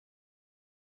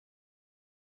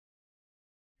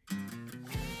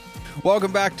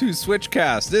Welcome back to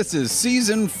Switchcast. This is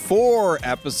Season 4,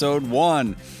 Episode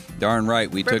 1. Darn right,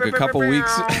 we took a couple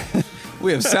weeks.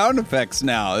 We have sound effects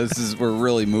now. We're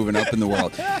really moving up in the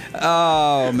world.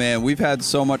 Oh, man, we've had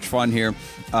so much fun here.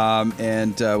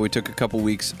 And we took a couple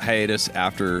weeks hiatus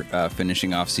after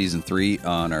finishing off Season 3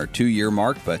 on our 2-year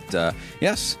mark. But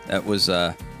yes, that was...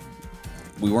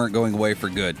 we weren't going away for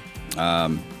good.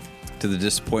 To the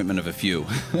disappointment of a few.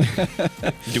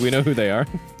 Do we know who they are?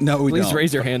 No, we don't. Please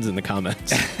raise your hands in the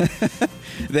comments.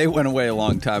 They went away a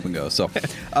long time ago. So,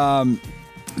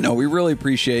 no, we really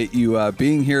appreciate you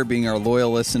being here, being our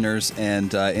loyal listeners,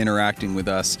 and interacting with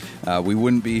us. We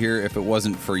wouldn't be here if it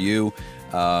wasn't for you.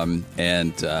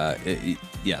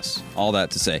 Yes, all that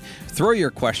to say. Throw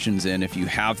your questions in if you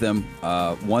have them.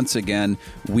 Once again,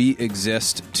 we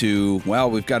exist to, well,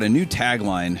 we've got a new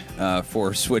tagline for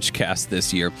Switchcast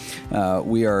this year.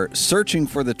 We are searching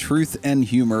for the truth and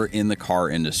humor in the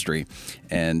car industry.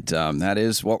 And that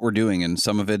is what we're doing. And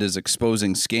some of it is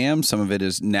exposing scams. Some of it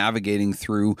is navigating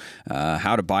through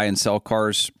how to buy and sell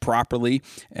cars properly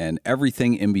and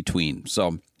everything in between.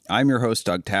 So I'm your host,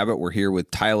 Doug Tabbitt. We're here with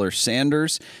Tyler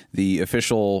Sanders, the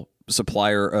official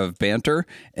supplier of Banter,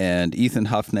 and Ethan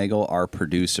Huffnagel, our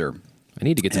producer. I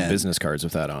need to get some business cards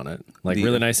with that on it. Like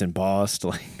really nice embossed,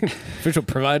 like official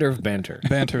provider of Banter.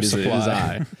 Banter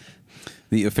supply.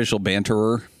 The official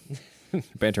banterer.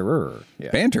 Banterer.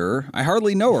 Yeah. Banterer? I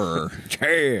hardly know her.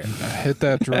 Hit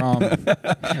that drum.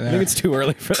 I think it's too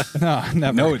early for that. No,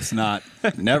 never. No, it's not.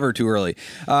 Never too early.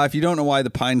 If you don't know why the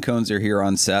Pine Cones are here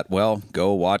on set, well,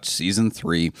 go watch Season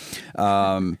 3.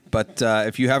 But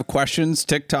if you have questions,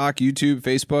 TikTok, YouTube,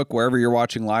 Facebook, wherever you're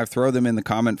watching live, throw them in the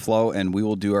comment flow, and we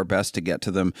will do our best to get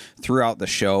to them throughout the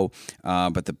show.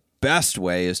 But the best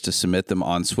way is to submit them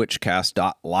on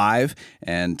switchcast.live,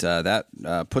 and that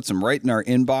puts them right in our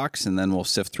inbox, and then we'll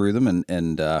sift through them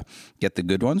and get the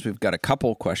good ones. We've got a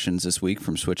couple questions this week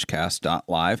from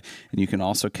switchcast.live, and you can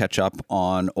also catch up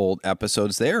on old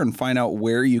episodes there and find out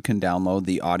where you can download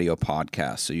the audio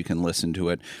podcast, so you can listen to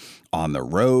it on the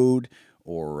road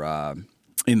or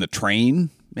in the train,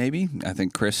 maybe. I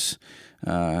think Chris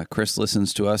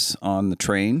listens to us on the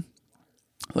train,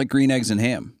 like Green Eggs and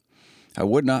Ham. I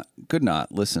could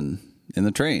not listen in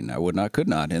the train. I could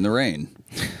not in the rain.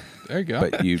 There you go.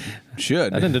 But you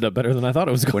should. That ended up better than I thought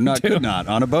it was going to. Could not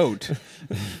on a boat.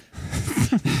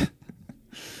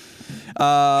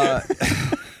 Yeah,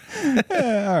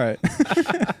 all right.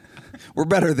 We're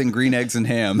better than Green Eggs and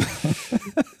Ham.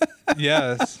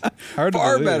 Yes. Hard to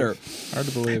Far believe. better. Hard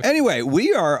to believe. Anyway,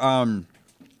 we are...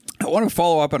 I want to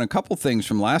follow up on a couple things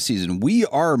from last season. We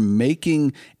are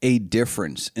making a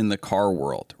difference in the car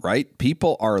world, right?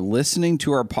 People are listening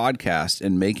to our podcast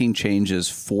and making changes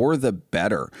for the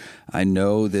better. I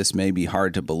know this may be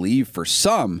hard to believe for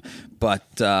some,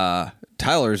 but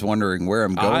Tyler's wondering where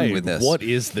I'm going with this. What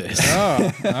is this?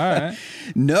 Oh, all right.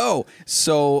 No.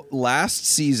 So last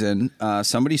season,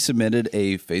 somebody submitted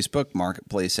a Facebook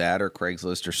Marketplace ad or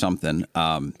Craigslist or something,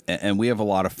 and we have a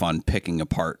lot of fun picking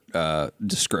apart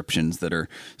descriptions that are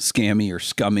scammy or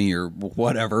scummy or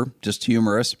whatever, just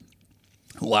humorous,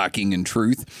 lacking in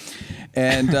truth.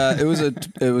 And it was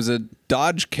a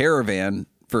Dodge Caravan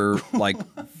for like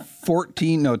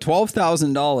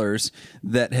 $12,000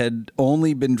 that had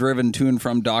only been driven to and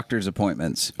from doctor's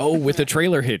appointments. Oh, with a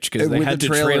trailer hitch, because they With had the to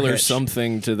trailer trailer hitch.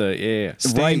 something to the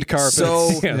Stained carpets.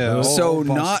 So, Yeah, so whole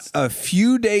bunch. not a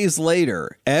few days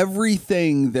later,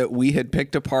 everything that we had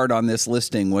picked apart on this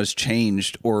listing was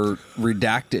changed or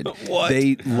redacted. What?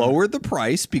 They lowered the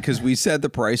price because we said the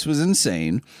price was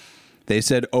insane. They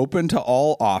said open to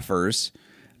all offers.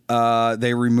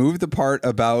 They removed the part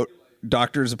about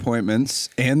doctor's appointments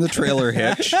and the trailer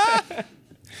hitch.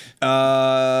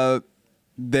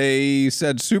 They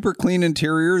said super clean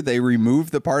interior. They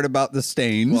removed the part about the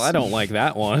stains. Well, I don't like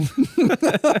that one.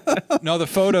 No, the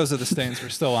photos of the stains were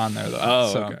still on there, though.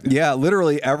 Oh, so. okay. Yeah,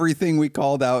 literally everything we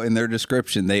called out in their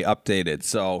description, they updated.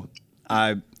 So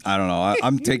I don't know.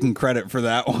 I'm taking credit for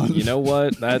that one. You know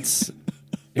what? That's...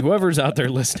 Whoever's out there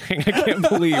listening, I can't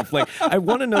believe. Like, I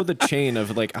want to know the chain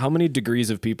of like how many degrees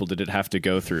of people did it have to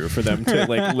go through for them to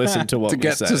like listen to what to we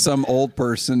get said. to some old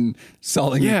person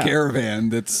selling Yeah. a caravan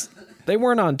that's They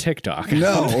weren't on TikTok.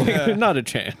 No. Not a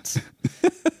chance.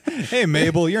 Hey,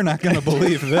 Mabel, you're not going to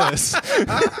believe this.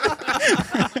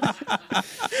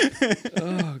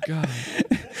 Oh God.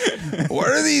 what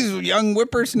are these young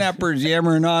whippersnappers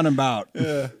yammering on about?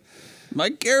 My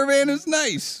caravan is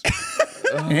nice.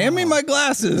 Hand me my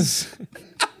glasses.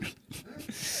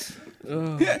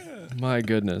 My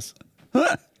goodness.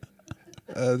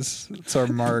 It's our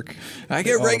mark. I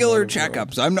get regular Automotive world.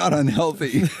 checkups. I'm not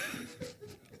unhealthy.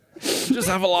 Just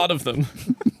have a lot of them.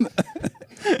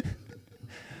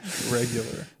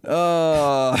 Regular.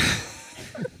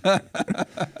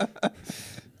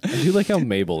 I do like how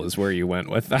Mabel is where you went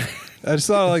with that. I just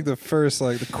thought like the first,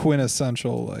 like the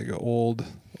quintessential, like old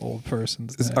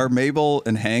person's name. Are Mabel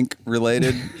and Hank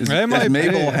related? Is It might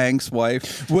Mabel be. Hank's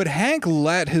wife? Would Hank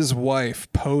let his wife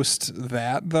post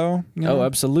that though? You know? Oh,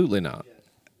 absolutely not.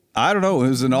 I don't know. It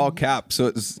was in all caps,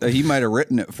 so he might have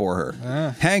written it for her.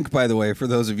 Hank, by the way, for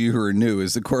those of you who are new,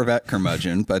 is the Corvette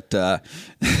curmudgeon. But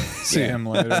See him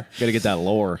later. Got to get that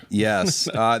lore. yes,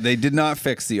 they did not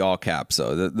fix the all caps,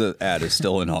 so the ad is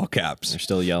still in all caps. They're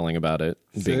still yelling about it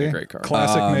being See? a great car.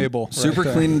 Classic Mabel. right Super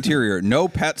there. clean interior, no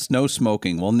pets, no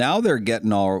smoking. Well, now they're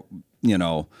getting all,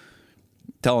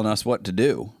 telling us what to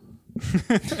do.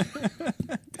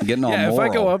 Getting all Yeah, if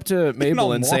moral. I go up to Mabel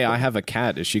all and say moral. I have a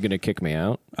cat, is she going to kick me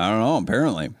out? I don't know.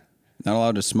 Apparently, not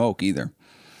allowed to smoke either.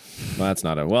 Well, that's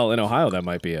not a. Well, in Ohio, that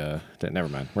might be a. Never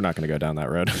mind. We're not going to go down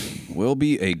that road. Will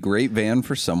be a great van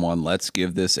for someone. Let's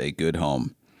give this a good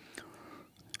home.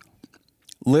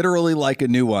 Literally like a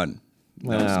new one.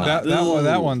 Wow.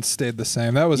 That one stayed the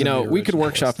same. That was You in know, the we could original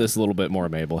workshop this a little bit more,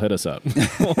 Mabel. Hit us up.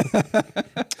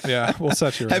 list. Yeah, we'll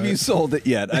set you right. Have you sold it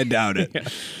yet? I doubt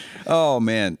it. Oh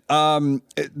man.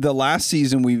 The last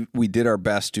season we did our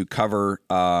best to cover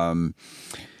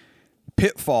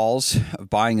pitfalls of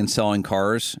buying and selling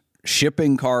cars,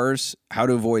 shipping cars, how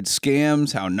to avoid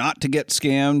scams, how not to get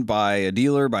scammed by a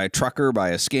dealer, by a trucker, by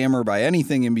a scammer, by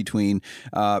anything in between.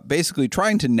 Basically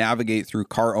trying to navigate through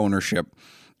car ownership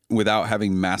without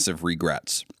having massive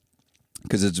regrets.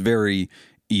 Because it's very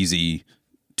easy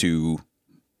to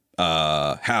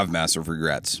have massive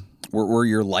regrets. We're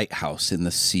your lighthouse in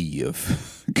the sea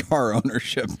of car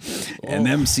ownership, and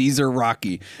them seas are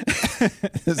rocky.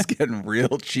 It's getting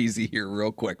real cheesy here,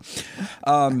 real quick.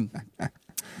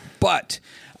 But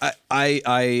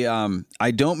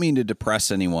I don't mean to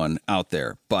depress anyone out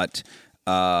there, but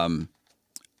I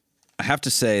have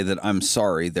to say that I'm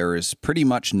sorry. There is pretty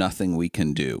much nothing we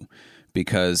can do.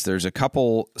 Because there's a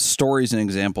couple stories and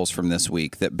examples from this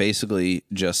week that basically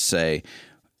just say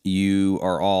you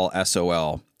are all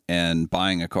SOL and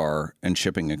buying a car and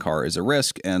shipping a car is a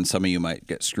risk, and some of you might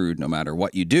get screwed no matter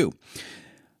what you do.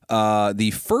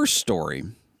 The first story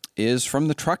is from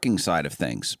the trucking side of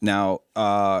things. Now,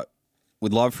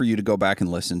 would love for you to go back and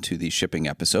listen to the shipping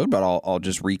episode, but I'll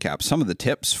just recap some of the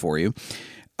tips for you.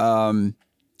 Don't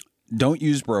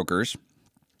use brokers.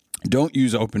 Don't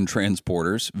use open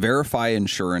transporters. Verify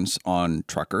insurance on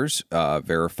truckers.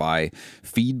 Verify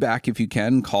feedback if you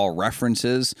can. Call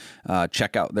references.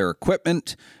 Check out their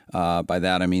equipment. By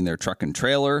that, I mean their truck and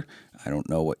trailer. I don't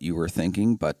know what you were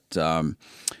thinking, but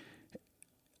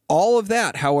all of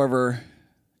that, however,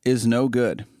 is no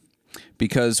good.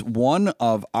 Because one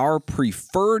of our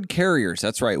preferred carriers,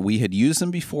 that's right, we had used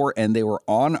them before, and they were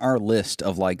on our list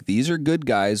of like, these are good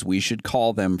guys, we should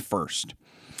call them first.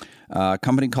 A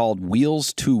company called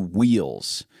Wheels to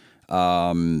Wheels.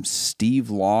 Steve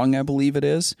Long, I believe it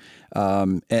is.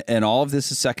 And all of this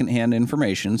is secondhand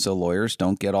information, so lawyers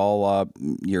don't get all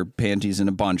your panties in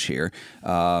a bunch here.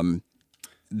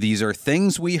 These are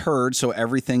things we heard, so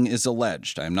everything is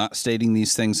alleged. I'm not stating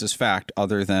these things as fact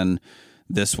other than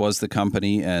this was the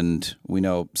company and we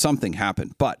know something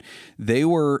happened. But they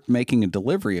were making a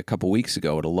delivery a couple weeks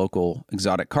ago at a local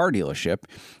exotic car dealership,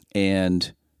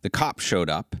 and the cops showed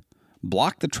up,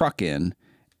 blocked the truck in,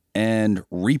 and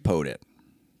repoed it.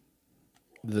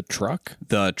 The truck?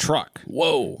 The truck.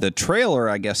 Whoa. The trailer,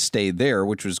 I guess, stayed there,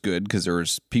 which was good because there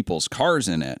was people's cars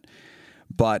in it.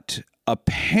 But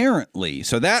apparently,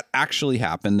 so that actually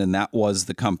happened, and that was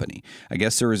the company. I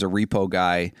guess there was a repo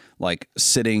guy like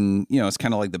sitting, it's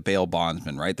kind of like the bail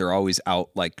bondsman, right? They're always out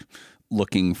like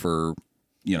looking for,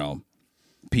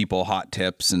 people hot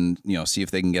tips and see if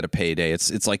they can get a payday.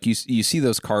 It's like you see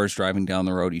those cars driving down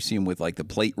the road, you see them with like the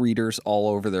plate readers all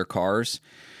over their cars,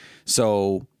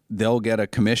 so they'll get a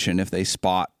commission if they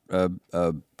spot a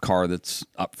car that's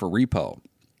up for repo.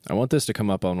 I want this to come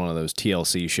up on one of those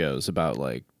TLC shows about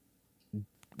like,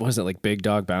 was it like Big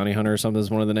Dog Bounty Hunter or something is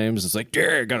one of the names? It's like,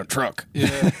 yeah, I got a truck.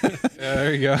 Yeah,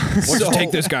 there you go. Why don't you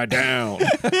take this guy down?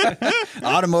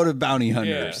 Automotive bounty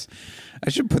hunters. Yeah. I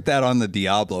should put that on the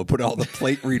Diablo, put all the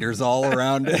plate readers all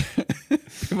around it.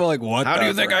 People are like, what? How do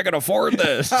you think I can afford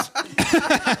this?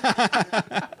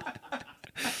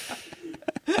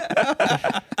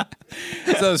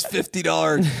 It's those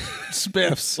 $50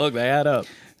 spiffs. Look, they add up.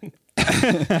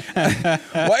 Why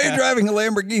are you driving a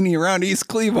Lamborghini around East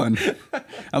Cleveland?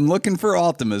 I'm looking for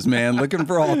Altimas, man. Looking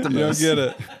for Altimas. You'll get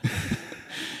it.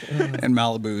 And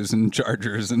Malibus and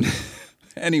Chargers. And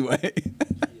anyway.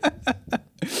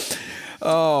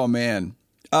 Oh, man.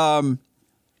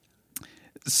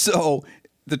 So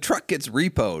the truck gets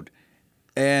repoed,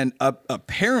 and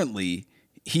apparently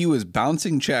he was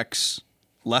bouncing checks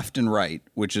left and right,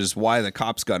 which is why the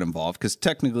cops got involved. Because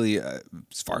technically,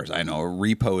 as far as I know, a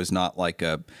repo is not like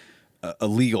a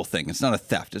legal thing. It's not a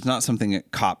theft. It's not something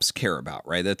that cops care about,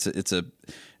 right? It's a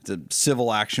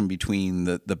civil action between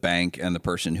the bank and the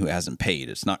person who hasn't paid.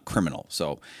 It's not criminal.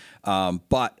 So,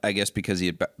 but I guess because he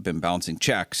had been bouncing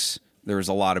checks, there was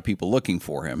a lot of people looking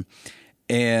for him.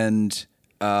 And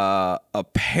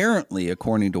apparently,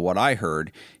 according to what I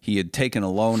heard, he had taken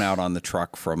a loan out on the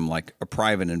truck from like a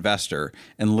private investor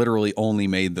and literally only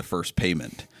made the first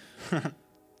payment.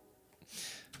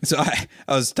 So I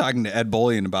was talking to Ed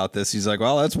Bullion about this. He's like,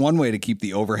 well, that's one way to keep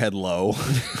the overhead low.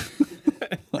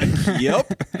 Like, yep.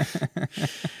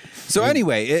 So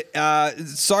anyway,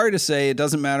 sorry to say, it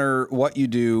doesn't matter what you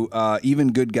do.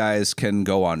 Even good guys can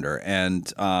go under.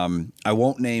 And I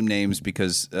won't name names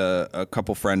because a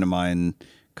couple friends of mine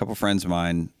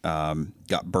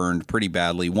got burned pretty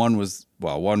badly. One was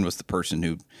the person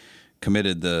who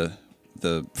committed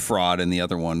the fraud, and the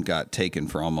other one got taken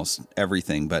for almost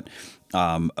everything. But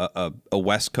a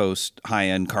West Coast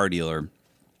high-end car dealer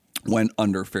went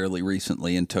under fairly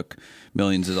recently and took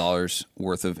millions of dollars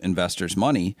worth of investors'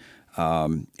 money.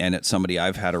 And it's somebody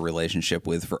I've had a relationship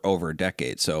with for over a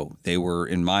decade. So they were,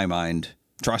 in my mind,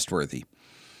 trustworthy.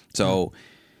 So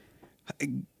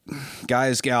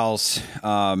guys, gals,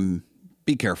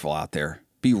 be careful out there.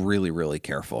 Be really, really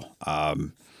careful.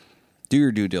 Do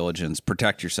your due diligence,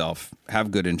 protect yourself,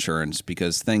 have good insurance,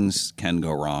 because things can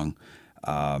go wrong.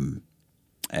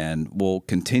 And we'll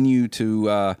continue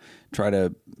to try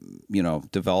to,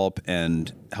 develop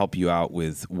and help you out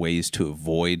with ways to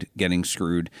avoid getting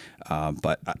screwed.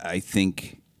 But I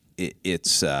think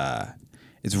it's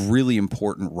really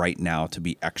important right now to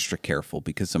be extra careful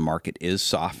because the market is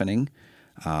softening.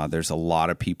 There's a lot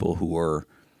of people who are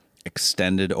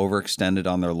overextended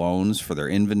on their loans for their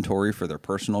inventory, for their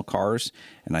personal cars.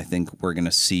 And I think we're going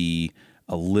to see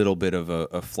a little bit of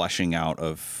a fleshing out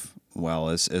of, well,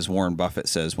 as Warren Buffett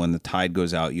says, when the tide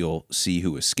goes out, you'll see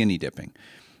who is skinny dipping.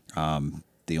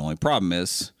 The only problem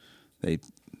is they,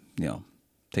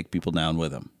 take people down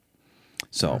with them.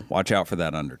 So watch out for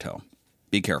that undertow.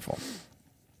 Be careful.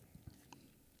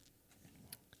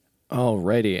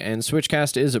 Alrighty, and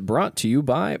Switchcast is brought to you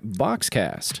by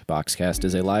Boxcast. Boxcast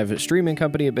is a live streaming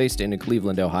company based in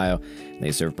Cleveland, Ohio.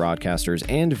 They serve broadcasters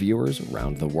and viewers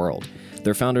around the world.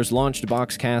 Their founders launched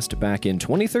Boxcast back in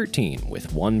 2013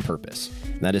 with one purpose,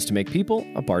 and that is to make people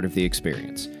a part of the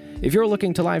experience. If you're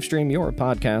looking to live stream your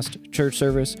podcast, church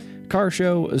service, car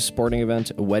show, a sporting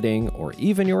event, a wedding, or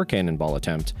even your cannonball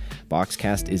attempt,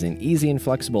 Boxcast is an easy and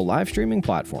flexible live streaming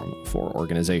platform for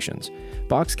organizations.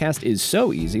 Boxcast is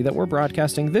so easy that we're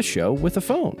broadcasting this show with a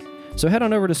phone. So head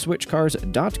on over to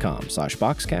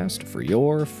switchcars.com/Boxcast for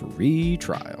your free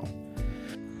trial.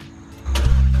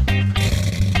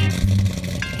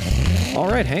 All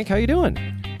right, Hank, how you doing?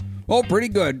 Well, pretty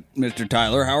good, Mr.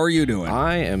 Tyler. How are you doing?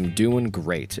 I am doing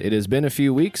great. It has been a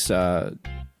few weeks.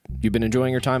 You've been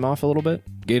enjoying your time off a little bit?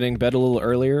 Getting to bed a little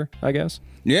earlier, I guess?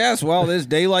 Yes, well, this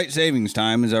daylight savings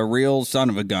time is a real son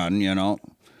of a gun,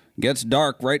 Gets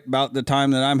dark right about the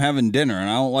time that I'm having dinner, and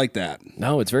I don't like that.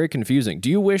 No, it's very confusing. Do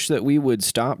you wish that we would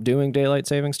stop doing daylight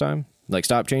savings time? Like,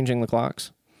 stop changing the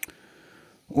clocks?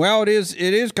 Well, it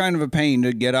is kind of a pain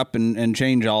to get up and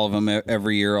change all of them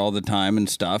every year all the time and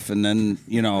stuff. And then,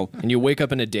 And you wake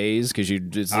up in a daze because you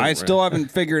just... I still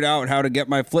haven't figured out how to get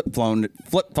my flip phone to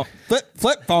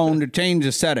change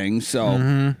the settings. So,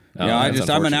 I'm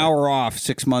an hour off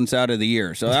 6 months out of the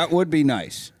year. So that would be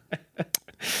nice.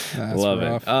 Love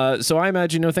rough. It. So I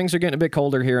imagine, things are getting a bit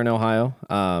colder here in Ohio.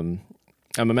 I'm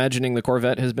imagining the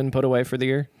Corvette has been put away for the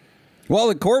year. Well,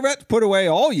 the Corvette's put away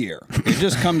all year. It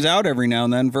just comes out every now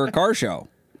and then for a car show.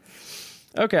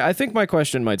 Okay, I think my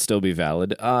question might still be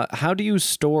valid. How do you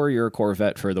store your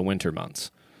Corvette for the winter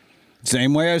months?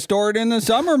 Same way I store it in the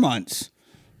summer months.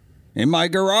 In my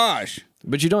garage.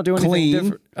 But you don't do anything clean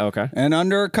different. Okay. And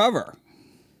under a cover.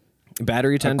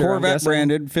 Battery tender, a Corvette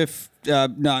branded,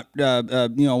 one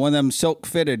of them silk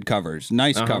fitted covers.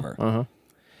 Nice cover.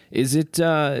 Is it,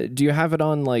 do you have it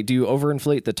on, do you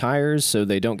overinflate the tires so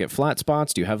they don't get flat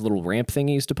spots? Do you have little ramp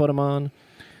thingies to put them on?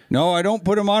 No, I don't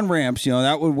put them on ramps.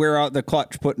 That would wear out the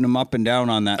clutch putting them up and down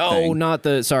on that thing. Oh, not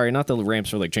the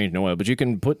ramps for changing oil, but you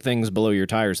can put things below your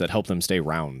tires that help them stay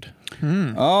round.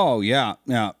 Oh, yeah.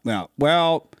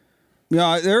 Well,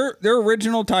 they're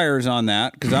original tires on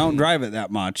that because I don't drive it that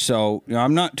much. So,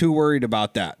 I'm not too worried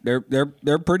about that.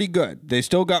 They're pretty good. They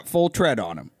still got full tread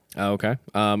on them. Oh, okay.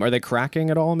 Are they cracking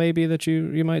at all, maybe, that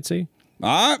you might see?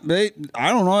 I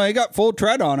don't know. They got full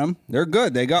tread on them. They're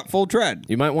good. They got full tread.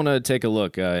 You might want to take a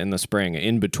look in the spring,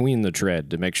 in between the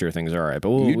tread, to make sure things are all right. But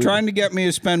You trying to get me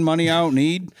to spend money I don't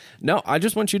need? No, I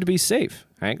just want you to be safe,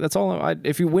 Hank. That's all.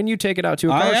 When you take it out to a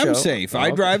car I am show, safe. Oh, I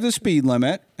okay. drive the speed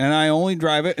limit, and I only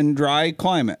drive it in dry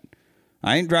climate.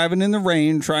 I ain't driving in the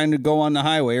rain trying to go on the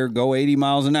highway or go 80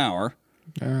 miles an hour.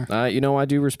 I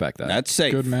do respect that. That's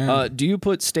safe. Good man. Do you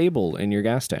put stable in your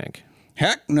gas tank?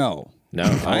 Heck no. No. I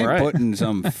All ain't right. putting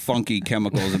some funky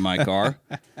chemicals in my car.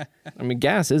 I mean,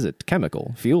 gas is a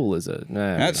chemical. Fuel is a.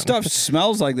 That stuff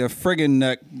smells like the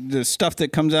friggin' the stuff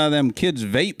that comes out of them kids'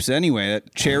 vapes anyway.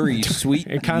 That cherry sweet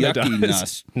It kind of yucky does.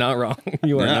 ness. Not wrong.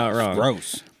 You are Yeah, not it's wrong.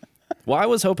 gross. Well, I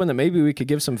was hoping that maybe we could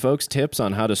give some folks tips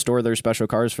on how to store their special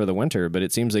cars for the winter, but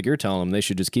it seems like you're telling them they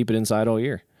should just keep it inside all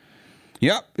year.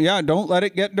 Yep. Yeah. Don't let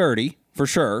it get dirty for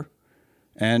sure,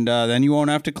 and then you won't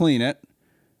have to clean it.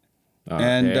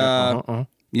 And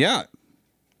yeah.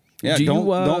 Do you, don't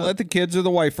let the kids or the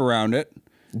wife around it.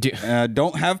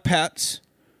 Don't have pets.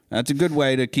 That's a good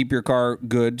way to keep your car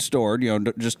good stored.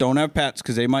 Just don't have pets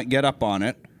because they might get up on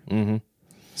it. Mm-hmm.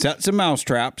 Set some mouse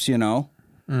traps. Oh,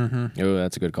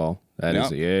 that's a good call. That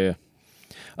is, Yep.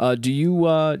 yeah. Do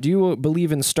you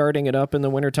believe in starting it up in the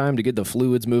wintertime to get the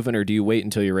fluids moving, or do you wait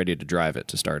until you're ready to drive it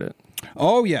to start it?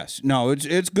 Oh yes, no.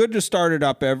 It's good to start it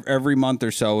up every month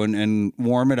or so and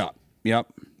warm it up. Yep.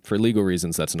 For legal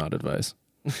reasons, that's not advice.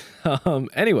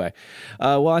 Anyway,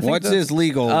 well, I think What's his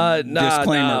legal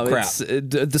disclaimer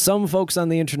crap? Some folks on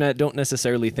the internet don't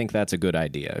necessarily think that's a good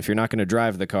idea. If you're not going to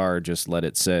drive the car, just let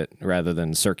it sit rather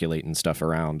than circulating stuff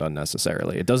around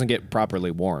unnecessarily. It doesn't get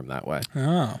properly warm that way.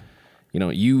 Oh. You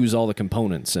know, use all the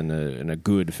components in a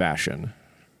good fashion.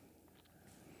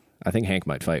 I think Hank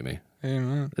might fight me.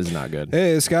 Amen. This is not good.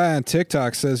 Hey, this guy on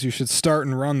TikTok says you should start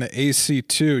and run the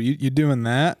AC2. You doing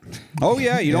that? Oh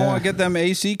yeah, you don't want to get them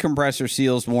AC compressor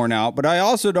seals worn out. But I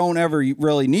also don't ever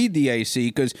really need the AC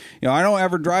because I don't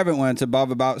ever drive it when it's above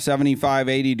about 75,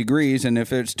 80 degrees, and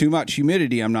if it's too much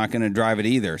humidity, I'm not going to drive it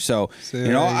either. So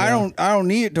I don't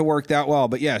need it to work that well.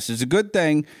 But yes, it's a good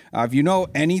thing. If you know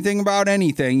anything about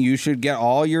anything, you should get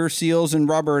all your seals and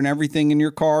rubber and everything in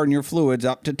your car and your fluids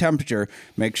up to temperature.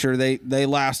 Make sure they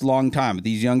last a long time. But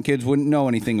these young kids wouldn't know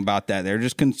anything about that. They're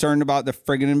just concerned about the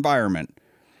friggin' environment.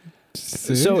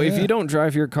 So if you don't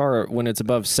drive your car when it's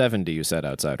above 70, you said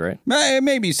outside, right?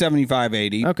 Maybe 75,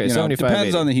 80. Okay, 75,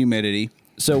 depends 80. on the humidity.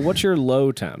 So what's your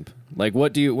low temp? Like,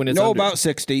 what do you, when it's About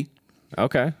 60.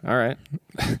 Okay, all right.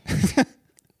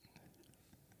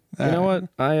 You know what?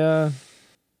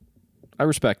 I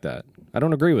respect that. I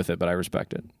don't agree with it, but I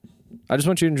respect it. I just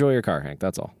want you to enjoy your car, Hank.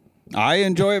 That's all. I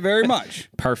enjoy it very much.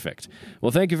 Perfect.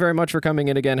 Well, thank you very much for coming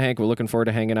in again, Hank. We're looking forward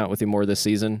to hanging out with you more this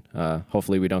season.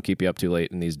 Hopefully we don't keep you up too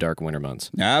late in these dark winter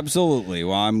months. Absolutely.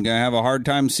 Well, I'm going to have a hard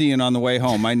time seeing on the way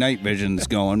home. My night vision's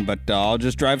going, but I'll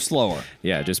just drive slower.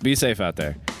 Yeah, just be safe out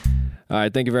there. All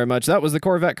right, thank you very much. That was the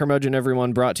Corvette Curmudgeon,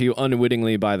 everyone, brought to you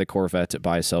unwittingly by the Corvette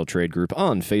Buy Sell Trade Group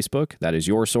on Facebook. That is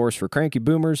your source for cranky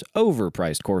boomers,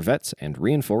 overpriced Corvettes, and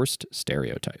reinforced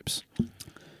stereotypes.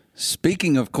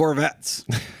 Speaking of Corvettes.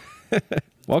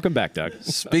 Welcome back, Doug.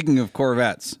 Speaking of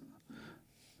Corvettes.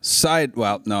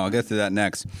 I'll get to that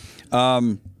next.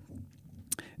 Dan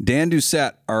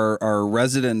Doucette, our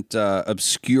resident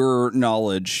obscure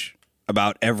knowledge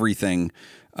about everything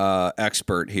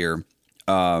expert here.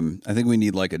 I think we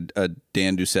need like a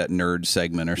Dan Doucette nerd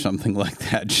segment or something like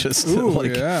that. Just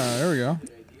yeah, there we go.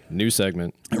 New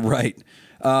segment. Right.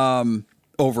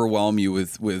 Overwhelm you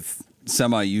with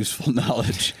semi-useful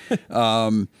knowledge.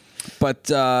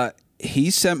 But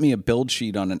he sent me a build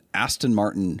sheet on an Aston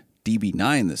Martin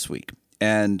DB9 this week.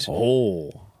 And,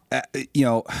 so,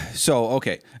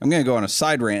 okay, I'm going to go on a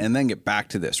side rant and then get back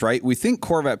to this, right? We think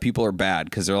Corvette people are bad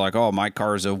because they're like, oh, my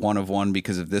car is a one of one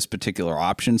because of this particular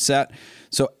option set.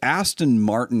 So Aston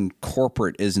Martin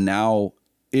corporate is now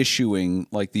issuing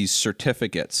like these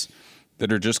certificates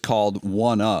that are just called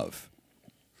one of.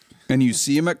 And you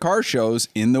see them at car shows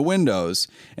in the windows,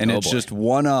 and it's just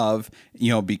one of,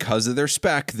 because of their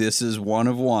spec, this is one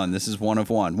of one, this is one of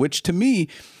one, which to me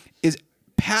is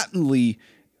patently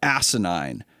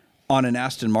asinine on an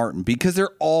Aston Martin because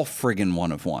they're all friggin'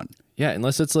 one of one. Yeah,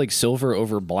 unless it's like silver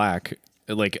over black,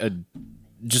 like a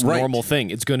just normal thing.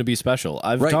 It's going to be special.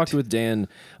 I've talked with Dan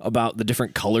about the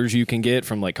different colors you can get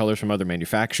from like colors from other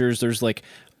manufacturers. There's like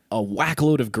a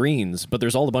whackload of greens, but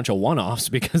there's all a bunch of one-offs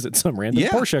because it's some random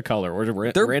Porsche color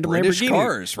or They're random British Lamborghini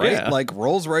cars, right? Yeah. Like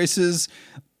Rolls Royces,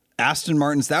 Aston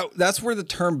Martins, that's where the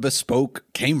term bespoke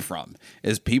came from,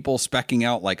 is people specking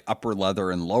out like upper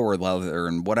leather and lower leather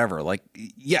and whatever. Like,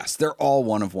 yes, they're all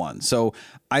one of one. So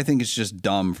I think it's just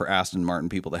dumb for Aston Martin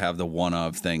people to have the one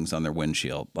of things on their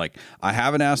windshield. Like, I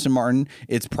have an Aston Martin.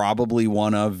 It's probably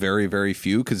one of very, very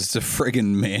few because it's a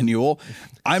friggin' manual.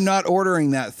 I'm not ordering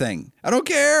that thing. I don't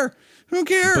care. I don't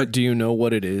care. But do you know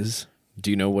what it is? Do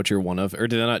you know what you're one of? Or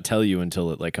did I not tell you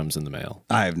until it like comes in the mail?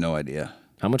 I have no idea.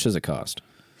 How much does it cost?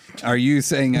 Are you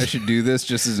saying I should do this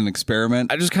just as an experiment?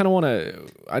 I just kind of want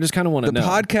to know. The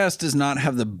podcast does not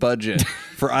have the budget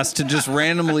for us to just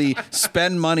randomly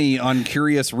spend money on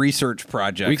curious research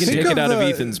projects. We can take it out of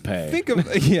Ethan's pay. Think of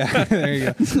there you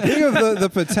go. Think of the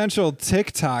potential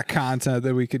TikTok content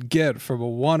that we could get from a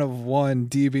one of one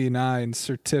DB9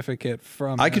 certificate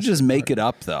from. I could just make it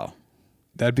up though.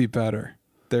 That'd be better.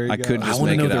 There you I go. could I just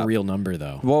want to make know it the up. real number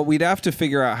though. Well, we'd have to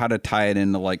figure out how to tie it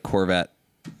into like Corvette,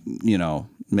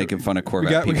 making fun of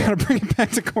Corvette We people. got to bring it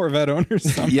back to Corvette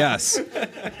owners. Somehow. Yes.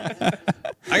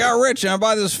 I got rich and I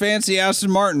bought this fancy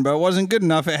Aston Martin, but it wasn't good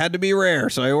enough. It had to be rare.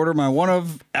 So I ordered my one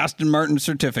of Aston Martin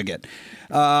certificate.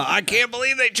 I can't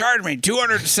believe they charged me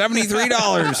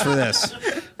 $273 for this.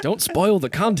 Don't spoil the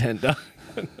content, Doug.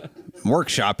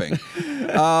 Workshopping.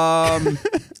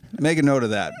 Make a note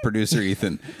of that, producer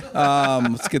Ethan.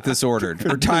 Let's get this ordered.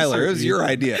 Or Tyler, it was your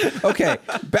idea. Okay,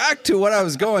 back to what I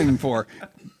was going for.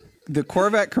 The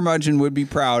Corvette curmudgeon would be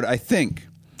proud. I think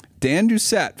Dan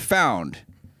Doucette found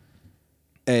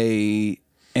an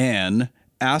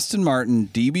Aston Martin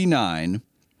DB9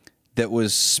 that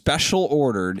was special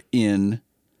ordered in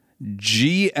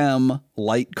GM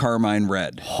light carmine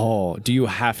red. Oh, do you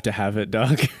have to have it,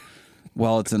 Doug?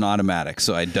 Well, it's an automatic,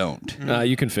 so I don't.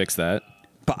 You can fix that.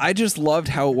 But I just loved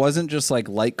how it wasn't just like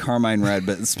light carmine red,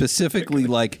 but specifically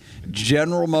like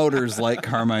General Motors light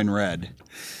carmine red.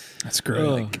 That's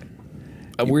great.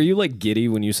 Were you like giddy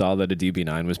when you saw that a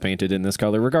DB9 was painted in this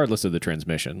color, regardless of the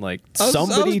transmission? Like I was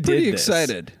somebody pretty did this.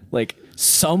 excited. Like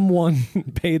someone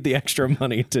paid the extra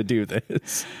money to do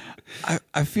this.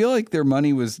 I feel like their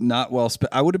money was not well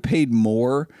spent. I would have paid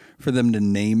more for them to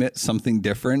name it something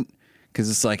different. Because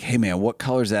it's like, hey, man, what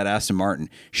color is that Aston Martin?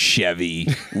 Chevy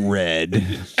red.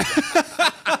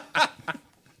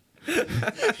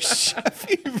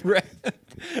 Chevy red.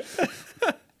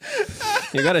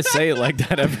 You got to say it like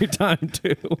that every time,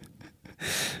 too.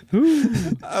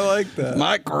 I like that.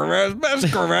 My Corvette's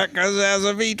best Corvette because it has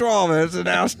a V12. It's an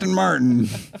Aston Martin.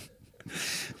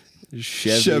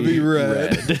 Chevy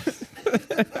red.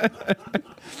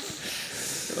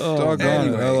 Doggone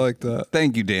Anyway. it. I like that.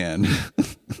 Thank you, Dan.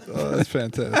 Oh, that's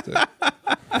fantastic.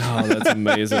 Oh, that's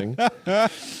amazing.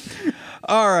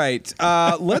 All right,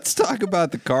 let's talk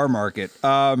about the car market.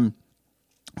 We're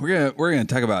gonna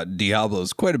talk about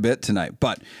Diablos quite a bit tonight,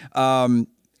 but Bring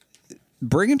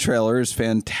a Trailer is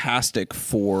fantastic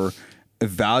for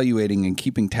evaluating and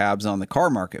keeping tabs on the car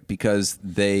market because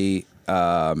they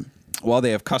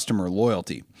have customer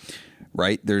loyalty.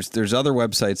 Right? There's other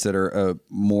websites that are a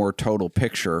more total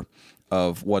picture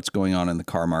of what's going on in the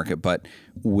car market, but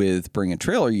with Bring a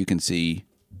Trailer, you can see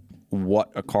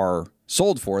what a car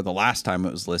sold for the last time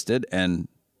it was listed and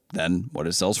then what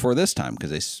it sells for this time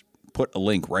because they put a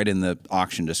link right in the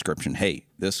auction description. Hey,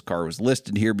 this car was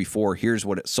listed here before. Here's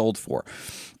what it sold for.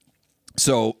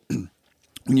 So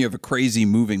when you have a crazy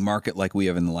moving market like we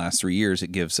have in the last 3 years,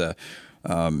 it gives a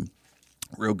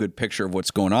real good picture of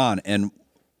what's going on. And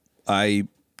I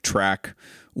track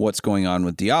what's going on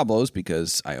with Diablos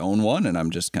because I own one and I'm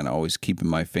just kind of always keeping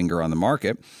my finger on the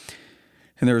market.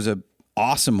 And there was a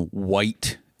awesome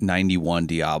white 91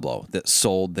 Diablo that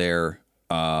sold there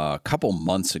a couple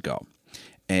months ago.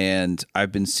 And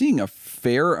I've been seeing a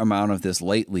fair amount of this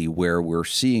lately where we're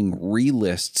seeing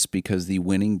relists because the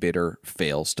winning bidder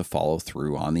fails to follow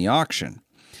through on the auction,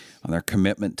 on their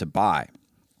commitment to buy.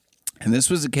 And this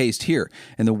was the case here.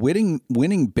 And the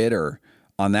winning bidder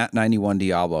on that 91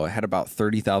 Diablo, it had about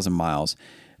 30,000 miles,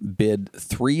 bid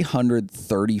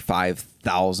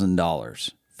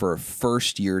 $335,000 for a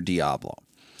first-year Diablo.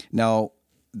 Now,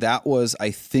 that was, I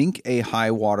think, a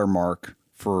high water mark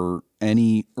for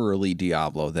any early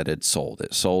Diablo that had sold.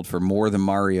 It sold for more than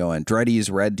Mario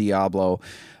Andretti's red Diablo.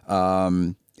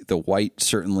 The white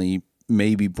certainly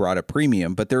maybe brought a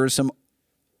premium, but there were some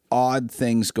odd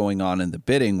things going on in the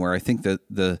bidding where I think that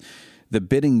the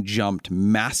bidding jumped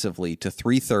massively to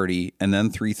 330 and then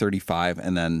 335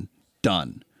 and then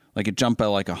done. Like it jumped by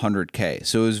like 100K.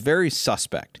 So it was very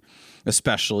suspect,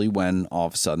 especially when all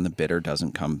of a sudden the bidder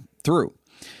doesn't come through.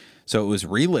 So it was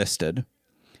relisted.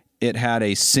 It had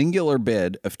a singular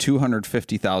bid of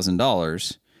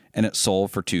 $250,000 and it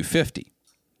sold for $250,000.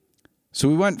 So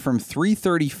we went from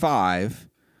 335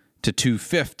 to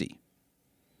 250.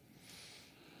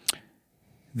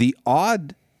 The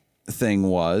odd thing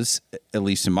was, at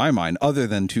least in my mind, other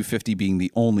than 250 being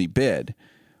the only bid,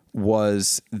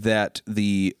 was that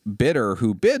the bidder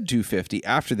who bid 250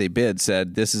 after they bid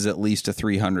said this is at least a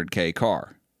 $300K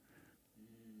car.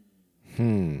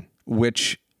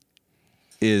 Which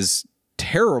is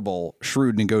terrible,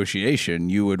 shrewd negotiation.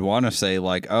 You would want to say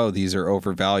like, oh, these are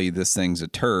overvalued, this thing's a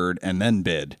turd, and then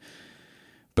bid.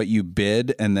 But you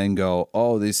bid and then go,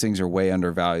 oh, these things are way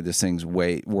undervalued. This thing's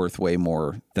worth way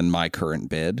more than my current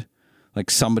bid.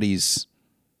 Like somebody's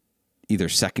either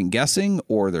second guessing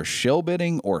or they're shill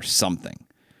bidding or something.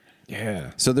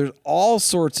 Yeah. So there's all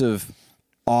sorts of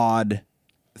odd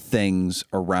things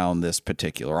around this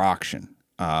particular auction.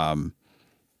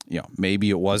 Maybe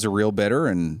it was a real bidder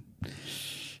and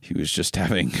he was just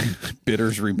having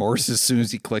bidder's remorse as soon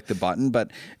as he clicked the button.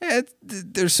 But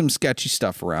there's some sketchy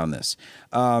stuff around this.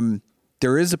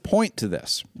 There is a point to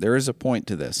this.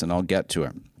 And I'll get to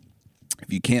it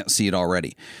if you can't see it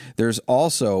already. There's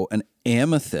also an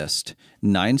Amethyst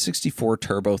 964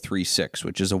 Turbo 3.6,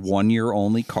 which is a 1-year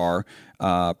only car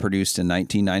produced in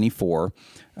 1994.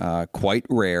 Quite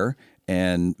rare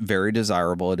and very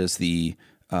desirable. It is the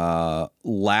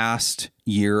last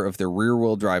year of the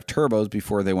rear-wheel drive turbos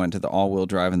before they went to the all-wheel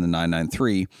drive in the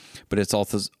 993, but it's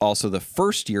also the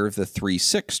first year of the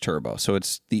 3.6 turbo. So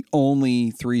it's the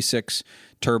only 3.6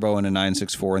 turbo in a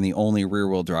 964 and the only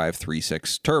rear-wheel drive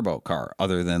 3.6 turbo car,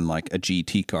 other than like a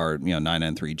GT car,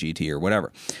 993 GT or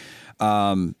whatever.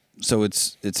 So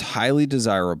it's highly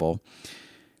desirable.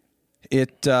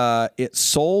 It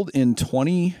sold in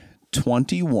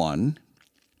 2021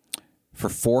 for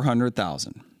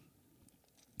 $400,000.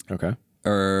 Okay.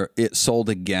 It sold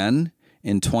again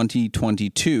in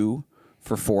 2022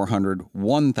 for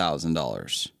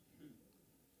 $401,000.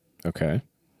 Okay.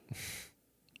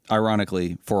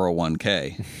 Ironically,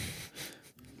 401k.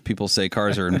 People say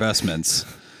cars are investments.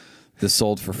 This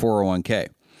sold for 401k.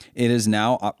 It is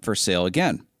now up for sale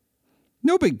again.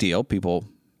 No big deal. People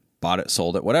bought it,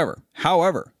 sold it, whatever.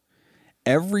 However,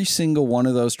 every single one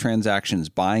of those transactions,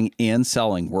 buying and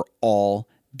selling, were all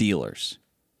dealers.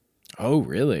 Oh,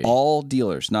 really? All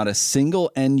dealers. Not a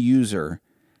single end user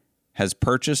has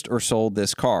purchased or sold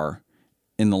this car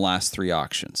in the last 3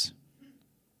 auctions.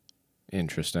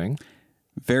 Interesting.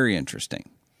 Very interesting.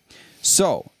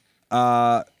 So,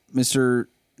 Mr.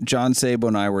 John Sabo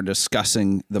and I were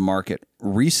discussing the market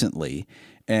recently,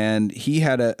 and he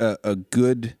had a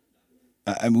good...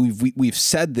 I mean, we've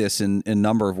said this in a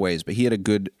number of ways, but he had a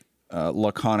good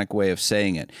laconic way of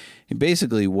saying it. It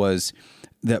basically was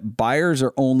that buyers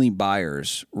are only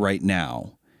buyers right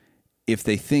now if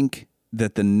they think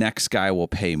that the next guy will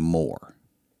pay more.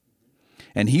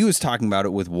 And he was talking about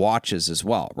it with watches as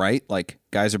well, right? Like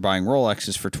guys are buying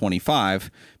Rolexes for 25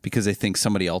 because they think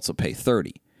somebody else will pay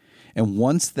 30. And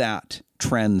once that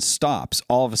trend stops,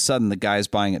 all of a sudden the guys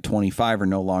buying at 25 are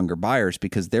no longer buyers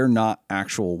because they're not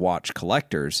actual watch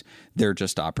collectors. They're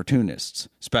just opportunists,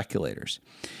 speculators.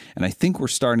 And I think we're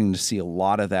starting to see a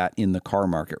lot of that in the car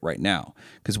market right now,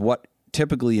 because what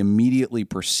typically immediately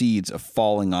precedes a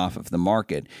falling off of the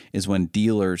market is when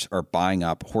dealers are buying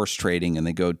up, horse trading, and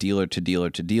they go dealer to dealer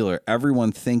to dealer,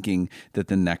 everyone thinking that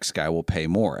the next guy will pay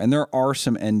more. And there are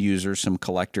some end users, some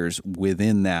collectors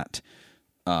within that,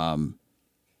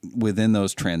 within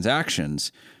those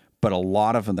transactions, but a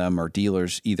lot of them are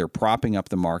dealers either propping up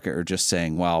the market or just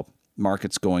saying, well,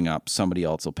 market's going up, somebody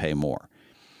else will pay more.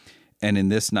 And in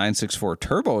this 964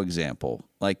 Turbo example,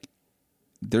 like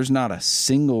there's not a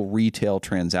single retail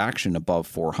transaction above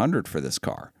 400 for this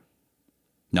car.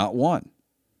 Not one.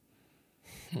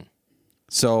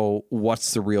 So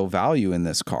what's the real value in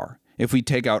this car? If we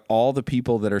take out all the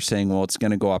people that are saying, well, it's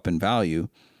going to go up in value,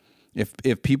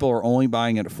 if people are only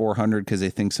buying it at 400 because they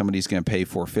think somebody's going to pay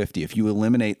 450, if you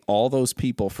eliminate all those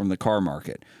people from the car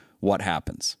market, what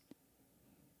happens?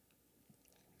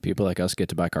 People like us get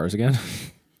to buy cars again?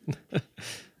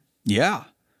 Yeah.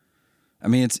 I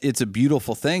mean, it's a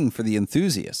beautiful thing for the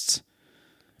enthusiasts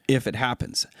if it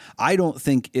happens. I don't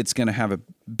think it's going to have a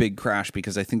big crash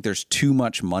because I think there's too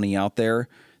much money out there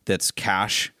that's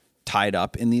cash tied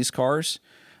up in these cars.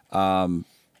 But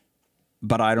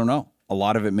I don't know. A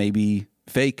lot of it may be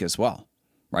fake as well,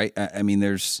 right? I mean,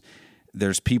 there's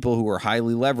people who are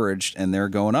highly leveraged and they're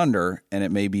going under, and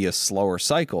it may be a slower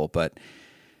cycle, but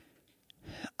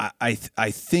I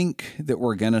think that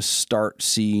we're going to start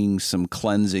seeing some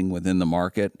cleansing within the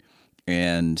market,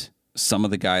 and some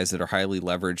of the guys that are highly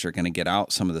leveraged are going to get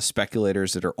out. Some of the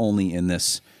speculators that are only in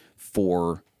this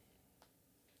for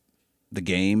the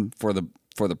game, for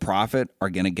the profit, are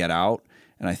going to get out.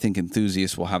 and I think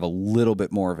enthusiasts will have a little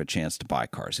bit more of a chance to buy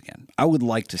cars again. I would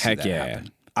like to see Heck that yeah.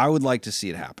 happen. I would like to see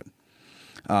it happen.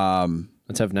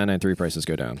 Let's have 993 prices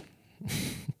go down.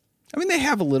 I mean, they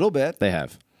have a little bit, They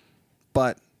have.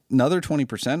 but another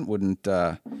 20% wouldn't.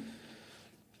 That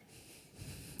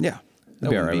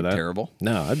Be all wouldn't right be with that. terrible.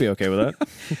 No, I'd be okay with that.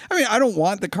 I mean, I don't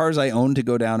want the cars I own to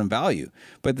go down in value,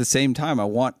 but at the same time, I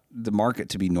want the market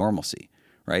to be normalcy,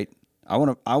 right? I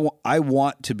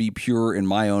want to be pure in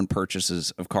my own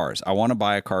purchases of cars. I want to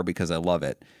buy a car because I love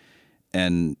it,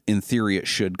 and in theory, it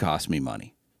should cost me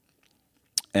money.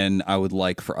 And I would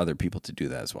like for other people to do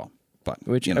that as well. But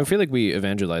Which I feel like we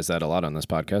evangelize that a lot on this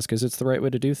podcast because it's the right way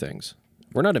to do things.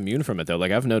 We're not immune from it, though.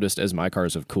 Like, I've noticed as my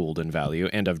cars have cooled in value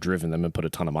and I've driven them and put a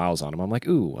ton of miles on them, I'm like,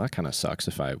 ooh, that kind of sucks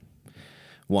if I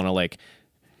want to, like...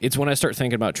 It's when I start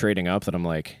thinking about trading up that I'm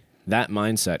like, that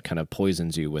mindset kind of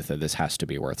poisons you with this has to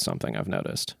be worth something, I've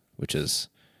noticed, which is...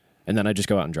 And then I just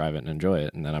go out and drive it and enjoy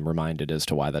it, and then I'm reminded as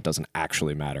to why that doesn't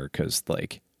actually matter because,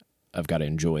 like, I've got to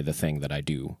enjoy the thing that I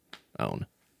do own.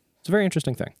 It's a very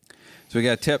interesting thing. So we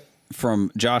got a tip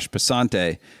from Josh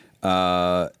Pasante.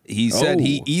 He said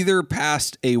he either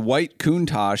passed a white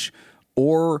Countach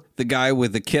or the guy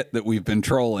with the kit that we've been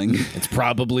trolling. It's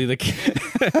probably the kid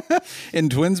In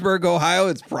Twinsburg, Ohio,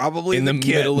 it's probably in the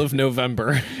kit. middle of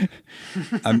November.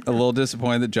 I'm a little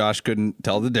disappointed that Josh couldn't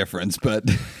tell the difference, but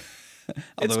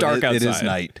It's dark outside. It is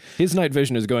night. His night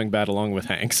vision is going bad along with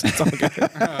Hank's. It's all good.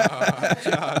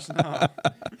 Josh, no.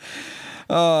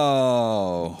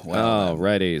 Oh, well.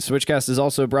 Alrighty. Switchcast is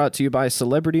also brought to you by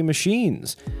Celebrity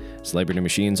Machines. Celebrity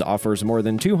Machines offers more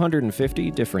than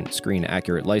 250 different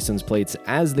screen-accurate license plates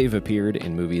as they've appeared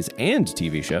in movies and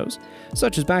TV shows,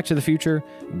 such as Back to the Future,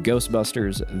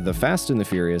 Ghostbusters, The Fast and the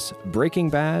Furious, Breaking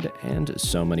Bad, and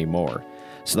so many more.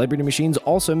 Celebrity Machines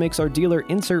also makes our dealer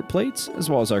insert plates, as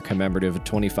well as our commemorative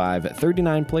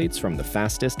 2539 plates from the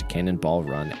fastest cannonball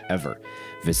run ever.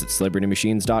 Visit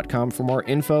celebritymachines.com for more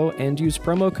info and use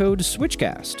promo code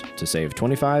SWITCHCAST to save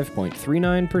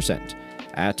 25.39%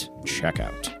 at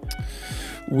checkout.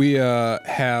 We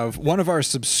have one of our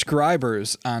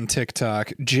subscribers on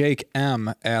TikTok, Jake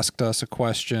M, asked us a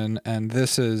question, and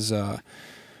this is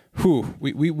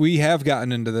we have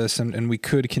gotten into this, and we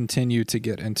could continue to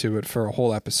get into it for a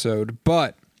whole episode,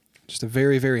 but just a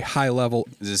very, very high level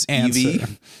Is this answer.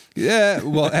 EV? Yeah,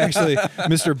 well, actually,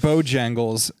 Mr.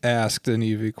 Bojangles asked an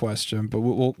EV question, but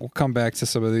we'll come back to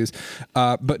some of these.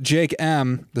 But Jake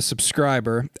M, the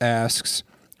subscriber, asks,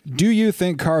 do you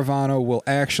think Carvana will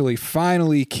actually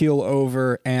finally keel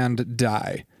over and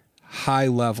die? High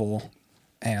level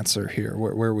answer here.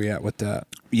 Where are we at with that?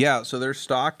 Yeah, so their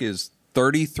stock is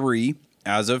 33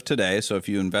 as of today. So if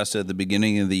you invested at the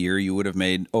beginning of the year, you would have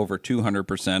made over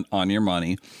 200% on your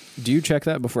money. Do you check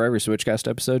that before every Switchcast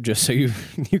episode just so you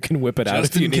can whip it out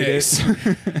Just if you in need case.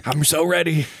 it? I'm so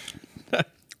ready.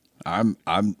 I'm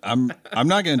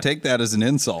not going to take that as an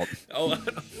insult. Oh,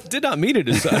 did not mean it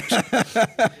as such.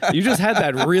 You just had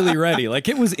that really ready. Like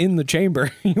it was in the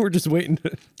chamber. You were just waiting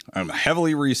to... I'm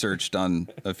heavily researched on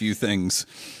a few things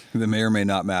that may or may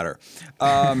not matter.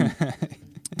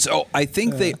 So I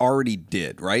think they already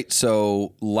did, right?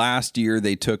 So last year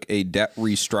they took a debt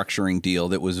restructuring deal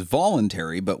that was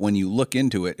voluntary, but when you look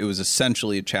into it, it was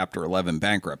essentially a Chapter 11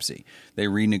 bankruptcy. They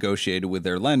renegotiated with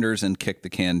their lenders and kicked the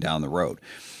can down the road.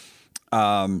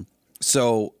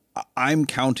 So I'm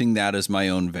counting that as my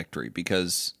own victory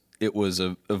because it was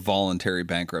a voluntary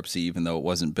bankruptcy, even though it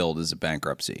wasn't billed as a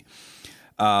bankruptcy.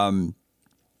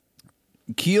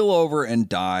 Keel over and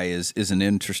die is an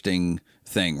interesting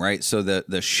thing, right? So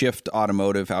the Shift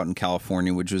Automotive out in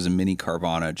California, which was a mini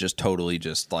Carvana, just totally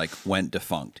just like went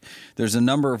defunct. There's a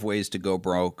number of ways to go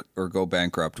broke or go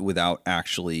bankrupt without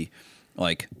actually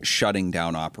like shutting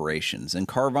down operations. And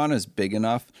Carvana is big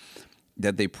enough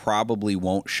that they probably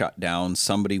won't shut down.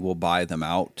 Somebody will buy them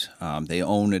out. They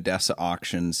own Odessa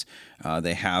Auctions.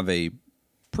 They have a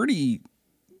pretty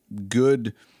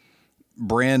good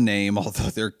brand name, although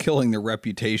they're killing their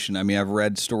reputation. I mean, I've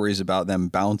read stories about them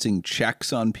bouncing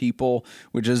checks on people,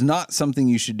 which is not something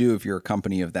you should do if you're a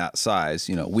company of that size.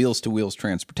 You know, Wheels to Wheels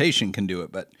Transportation can do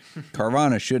it, but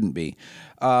Carvana shouldn't be.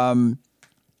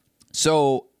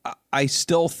 So I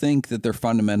still think that their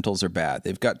fundamentals are bad.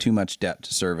 They've got too much debt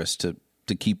to service to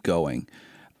keep going.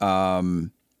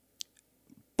 But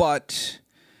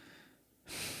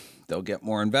they'll get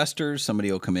more investors. Somebody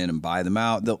will come in and buy them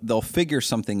out. They'll figure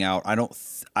something out.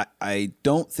 I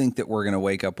don't think that we're going to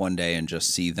wake up one day and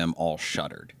just see them all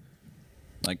shuttered.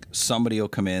 Like somebody will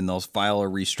come in, they'll file a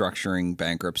restructuring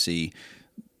bankruptcy.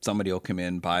 Somebody will come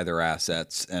in, buy their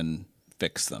assets, and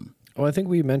fix them. Well, I think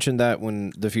we mentioned that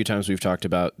when the few times we've talked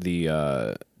about the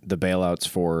bailouts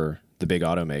for the big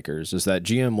automakers, is that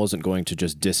GM wasn't going to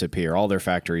just disappear, all their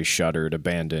factories shuttered,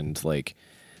 abandoned. Like,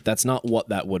 that's not what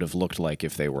that would have looked like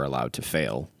if they were allowed to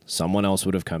fail. Someone else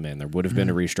would have come in. There would have been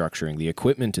a restructuring. The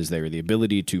equipment is there. The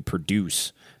ability to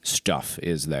produce stuff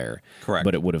is there. Correct.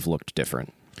 But it would have looked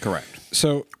different. Correct.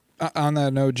 So on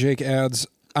that note, Jake adds,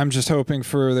 I'm just hoping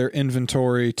for their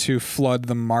inventory to flood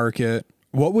the market.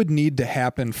 What would need to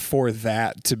happen for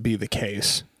that to be the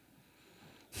case?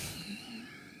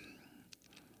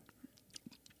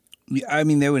 I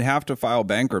mean, they would have to file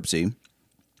bankruptcy.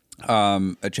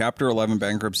 A Chapter 11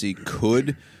 bankruptcy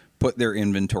could put their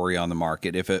inventory on the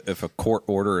market if a court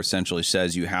order essentially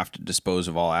says you have to dispose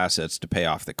of all assets to pay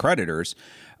off the creditors.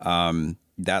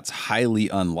 That's highly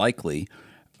unlikely.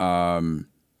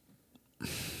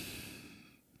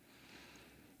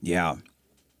 Yeah.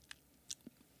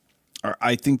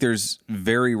 I think there's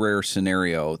very rare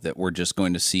scenario that we're just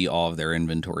going to see all of their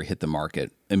inventory hit the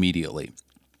market immediately.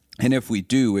 And if we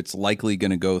do, it's likely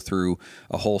going to go through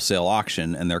a wholesale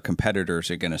auction and their competitors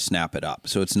are going to snap it up.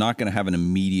 So it's not going to have an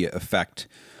immediate effect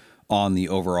on the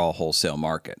overall wholesale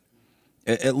market.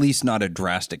 At least not a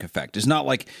drastic effect. It's not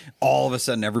like all of a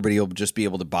sudden everybody will just be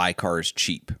able to buy cars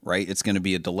cheap, right? It's going to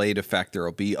be a delayed effect. There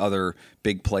will be other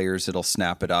big players that'll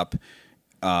snap it up,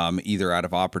 either out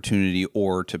of opportunity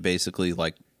or to basically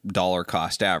like dollar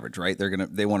cost average, right?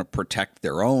 They want to protect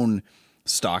their own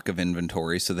stock of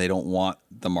inventory, so they don't want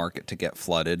the market to get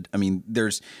flooded. I mean,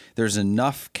 there's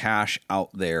enough cash out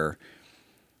there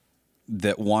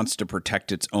that wants to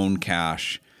protect its own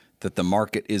cash that the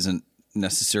market isn't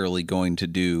necessarily going to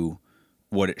do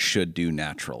what it should do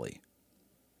naturally.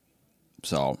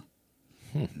 So,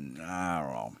 I don't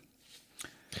know.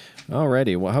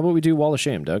 Alrighty. Well, how about we do Wall of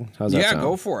Shame, Doug? How's that sound?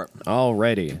 Go for it.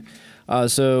 Alrighty.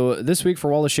 So this week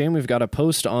for Wall of Shame, we've got a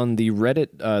post on the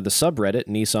Reddit, the subreddit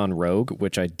Nissan Rogue,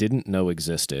 which I didn't know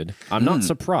existed. I'm not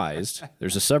surprised.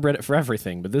 There's a subreddit for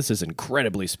everything, but this is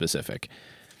incredibly specific.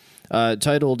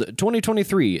 Titled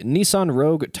 2023 Nissan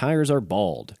Rogue Tires Are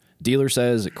Bald. Dealer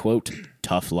says, quote,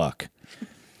 tough luck.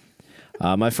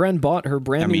 My friend bought her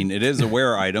brand new... I mean, it is a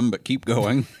wear item, but keep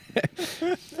going.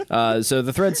 So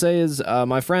the thread says,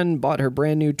 my friend bought her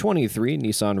brand new 23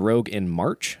 Nissan Rogue in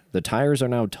March. The tires are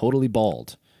now totally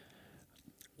bald.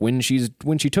 When she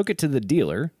took it to the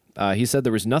dealer, he said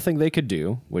there was nothing they could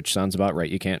do, which sounds about right.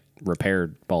 You can't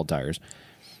repair bald tires.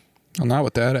 Well, not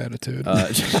with that attitude.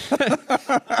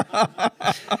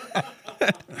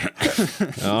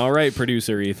 All right,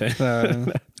 producer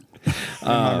Ethan.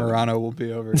 My Murano will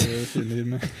be over here if you need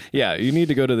me. Yeah, you need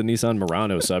to go to the Nissan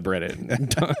Murano subreddit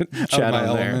and chat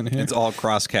on there. Here. It's all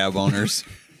cross cab owners.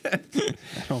 I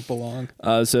don't belong.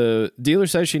 So dealer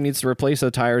says she needs to replace the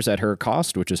tires at her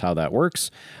cost, which is how that works.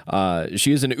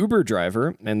 She is an Uber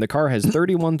driver, and the car has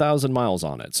 31,000 miles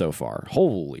on it so far.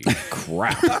 Holy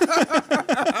crap.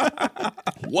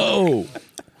 Whoa.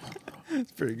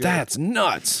 That's pretty good. That's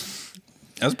nuts.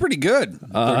 That's pretty good.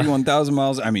 31,000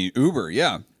 miles. I mean, Uber,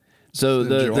 yeah. So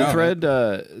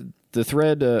the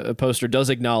thread poster does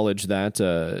acknowledge that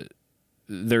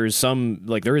there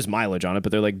is mileage on it,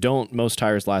 but they're like, don't most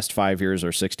tires last 5 years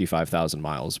or 65,000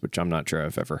 miles, which I'm not sure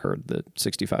I've ever heard the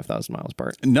 65,000 miles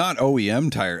part. Not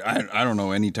OEM tires. I don't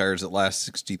know any tires that last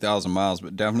 60,000 miles,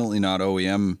 but definitely not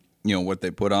OEM, what they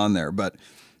put on there. But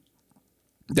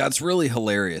that's really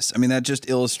hilarious. I mean, that just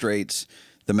illustrates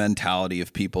the mentality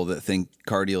of people that think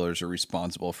car dealers are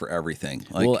responsible for everything.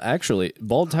 Well, actually,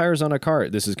 bald tires on a car,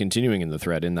 this is continuing in the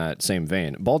thread in that same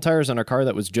vein. Bald tires on a car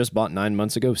that was just bought 9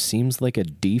 months ago seems like a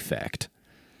defect.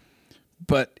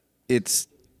 But it's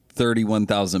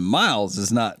 31,000 miles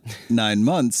is not 9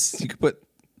 months. You could put,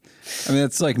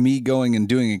 it's like me going and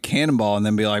doing a cannonball and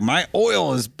then be like, my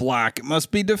oil is black. It must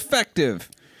be defective.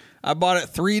 I bought it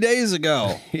 3 days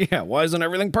ago. Yeah, why isn't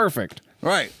everything perfect?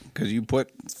 Right, because you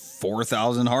put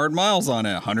 4,000 hard miles on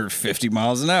it, 150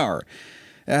 miles an hour.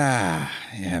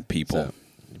 Yeah, people. So,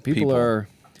 people are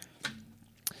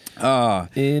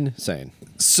insane.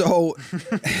 So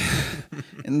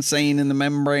insane in the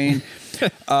membrane.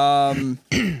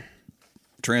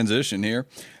 Transition here.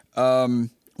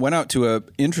 Went out to an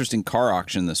interesting car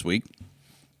auction this week.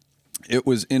 It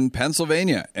was in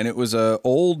Pennsylvania, and it was a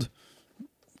old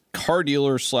car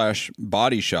dealer /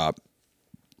 body shop.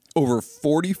 Over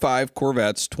 45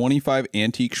 Corvettes, 25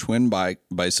 antique Schwinn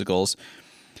bicycles,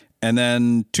 and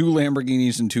then 2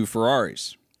 Lamborghinis and 2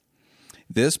 Ferraris.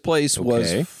 This place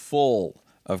was full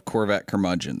of Corvette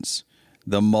curmudgeons.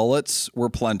 The mullets were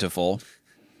plentiful.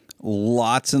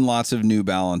 Lots and lots of New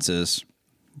Balances.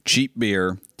 Cheap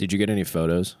beer. Did you get any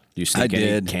photos? Do you sneak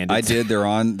any candid? I did. They're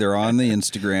on the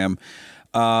Instagram.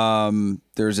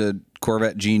 There's a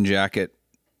Corvette jean jacket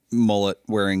mullet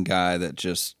wearing guy that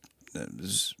just It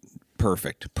was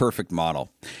perfect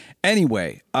model.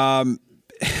 Anyway,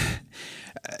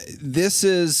 this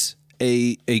is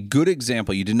a good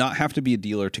example. You do not have to be a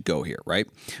dealer to go here, right?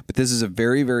 But this is a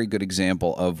very, very good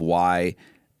example of why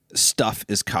stuff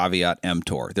is caveat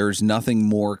emptor. There's nothing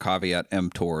more caveat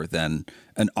emptor than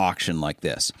an auction like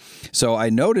this. So I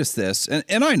noticed this,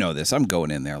 and I know this. I'm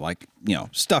going in there like,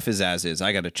 stuff is as is.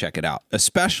 I got to check it out,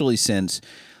 especially since,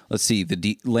 let's see, the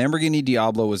Lamborghini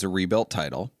Diablo was a rebuilt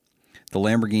title. The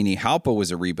Lamborghini Halpa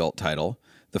was a rebuilt title.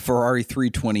 The Ferrari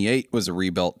 328 was a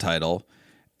rebuilt title.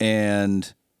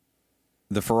 And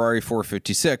the Ferrari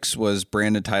 456 was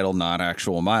branded title, not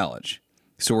actual mileage.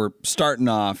 So we're starting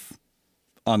off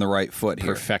on the right foot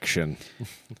here. Perfection.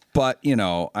 But,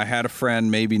 I had a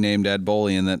friend maybe named Ed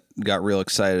Bolian that got real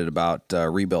excited about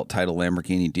rebuilt title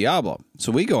Lamborghini Diablo.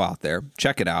 So we go out there,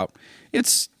 check it out.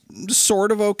 It's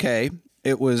sort of okay.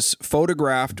 It was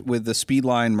photographed with the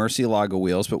Speedline Murcielago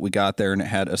wheels, but we got there and it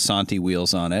had Asante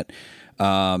wheels on it.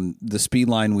 The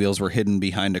Speedline wheels were hidden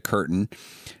behind a curtain.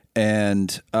 And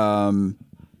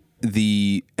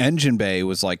the engine bay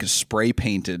was like a spray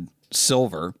painted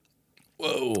silver.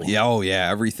 Whoa. Yeah, oh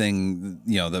yeah, everything,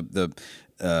 the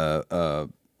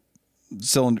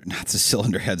cylinder, not the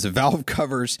cylinder heads, the valve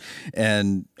covers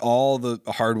and all the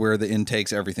hardware, the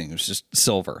intakes, everything. It was just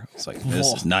silver. It's like,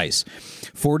 this is nice.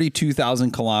 42,000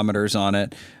 kilometers on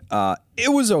it.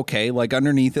 It was okay. Like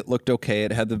underneath it looked okay.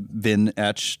 It had the VIN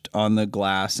etched on the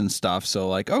glass and stuff. So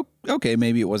like, oh, okay,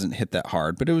 maybe it wasn't hit that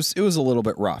hard, but it was a little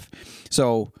bit rough.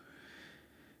 So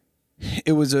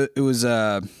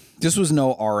this was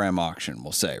no RM auction,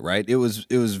 we'll say, right? It was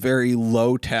very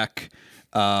low tech.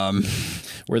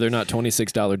 Were there not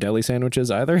 $26 deli sandwiches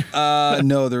either?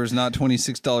 No, there was not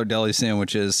 $26 deli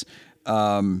sandwiches.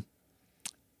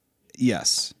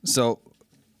 Yes.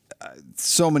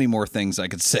 So many more things I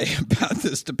could say about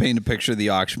this to paint a picture of the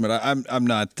auction, but I'm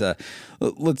not.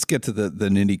 Let's get to the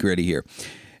nitty gritty here.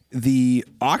 The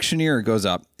auctioneer goes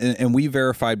up, and we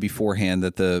verified beforehand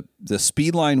that the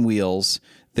Speedline wheels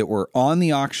that were on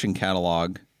the auction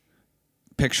catalog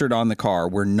pictured on the car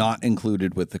were not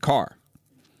included with the car.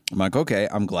 I'm like, okay,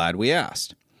 I'm glad we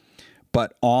asked.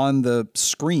 But on the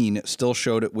screen, it still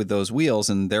showed it with those wheels,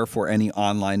 and therefore any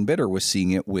online bidder was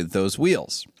seeing it with those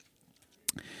wheels.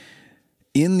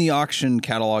 In the auction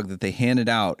catalog that they handed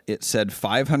out, it said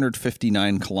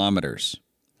 559 kilometers.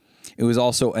 It was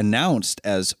also announced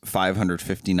as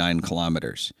 559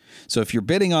 kilometers. So if you're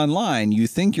bidding online, you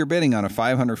think you're bidding on a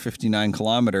 559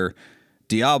 kilometer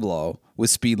Diablo with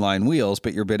Speedline wheels,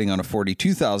 but you're bidding on a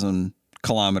 42,000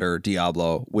 kilometer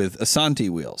Diablo with Asante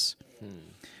wheels.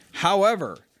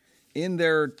 However, in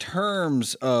their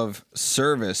terms of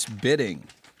service bidding,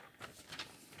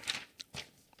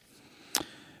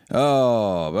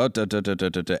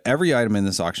 every item in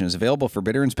this auction is available for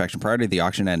bidder inspection prior to the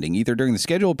auction ending, either during the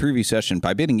scheduled preview session.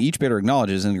 By bidding, each bidder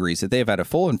acknowledges and agrees that they have had a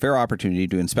full and fair opportunity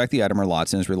to inspect the item or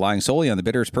lots and is relying solely on the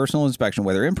bidder's personal inspection,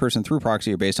 whether in person, through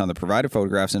proxy, or based on the provided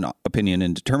photographs and opinion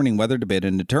in determining whether to bid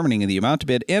and determining the amount to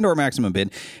bid and or maximum bid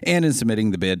and in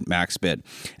submitting the bid max bid.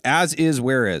 As is,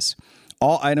 where is.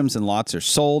 All items and lots are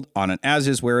sold on an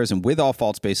as-is, whereas, and with all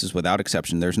fault spaces without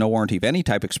exception. There's no warranty of any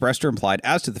type expressed or implied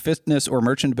as to the fitness or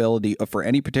merchantability for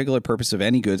any particular purpose of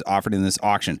any goods offered in this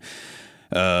auction.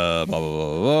 Blah, blah,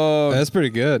 blah, blah. That's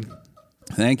pretty good.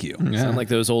 Thank you. Yeah. Sound like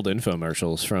those old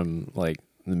infomercials from like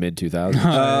the mid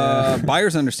 2000s.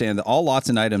 Buyers understand that all lots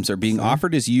and items are being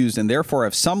offered as used and therefore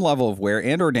have some level of wear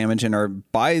and or damage and are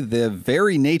by the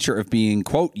very nature of being,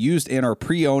 quote, used and or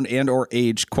pre-owned and or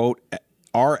aged, quote,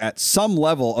 are at some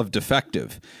level of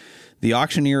defective. The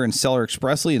auctioneer and seller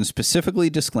expressly and specifically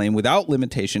disclaim without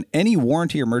limitation any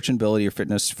warranty or merchantability or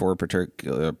fitness for a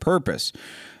particular purpose.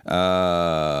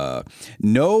 No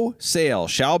sale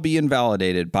shall be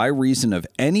invalidated by reason of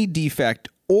any defect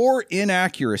or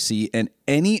inaccuracy in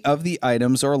any of the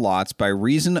items or lots by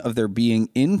reason of their being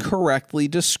incorrectly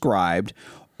described,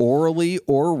 orally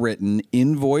or written,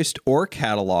 invoiced or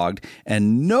cataloged,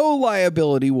 and no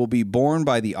liability will be borne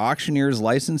by the auctioneer's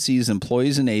licensees,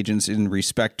 employees, and agents in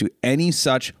respect to any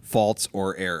such faults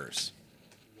or errors.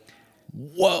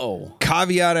 Whoa.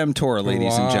 Caveat emptor,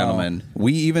 ladies and gentlemen.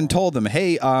 We even told them,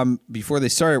 hey, before they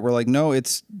started, we're like, no,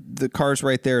 it's the car's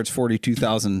right there. It's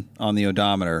 42,000 on the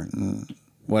odometer,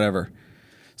 whatever.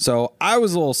 So I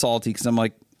was a little salty because I'm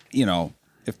like,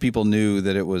 if people knew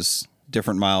that it was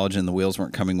different mileage and the wheels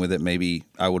weren't coming with it, maybe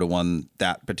I would have won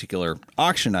that particular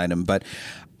auction item. But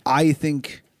I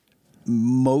think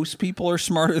most people are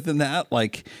smarter than that.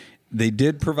 Like, they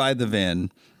did provide the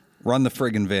VIN, run the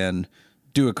friggin' VIN,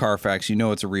 do a Carfax,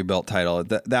 it's a rebuilt title.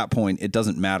 At that point, it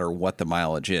doesn't matter what the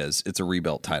mileage is. It's a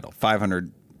rebuilt title.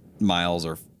 500 miles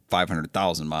or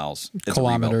 500,000 miles. It's a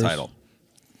Kilometers. rebuilt title.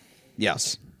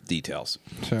 Yes, details.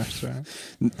 Sure.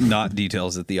 Not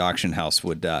details that the auction house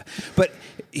would. But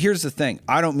here's the thing.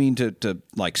 I don't mean to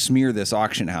like smear this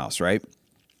auction house, right?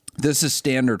 This is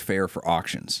standard fare for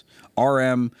auctions.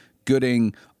 RM,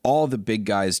 Gooding, all the big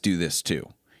guys do this too.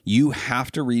 You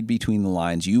have to read between the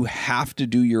lines. You have to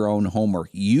do your own homework.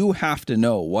 You have to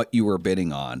know what you are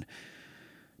bidding on,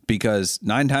 because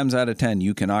 9 times out of 10,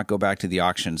 you cannot go back to the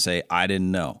auction and say, I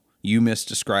didn't know. You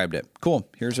misdescribed it. Cool.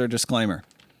 Here's our disclaimer.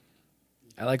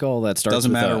 I like all that starts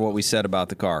Doesn't with matter what we said about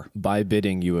the car. by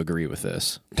bidding you agree with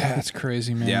this. That's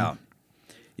crazy, man. Yeah.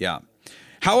 Yeah.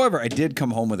 However, I did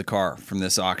come home with a car from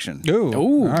this auction. Ooh.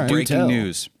 Ooh, all right. do Breaking tell.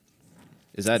 news.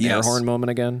 Is that an air Yes. horn moment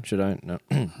again? Should I? No.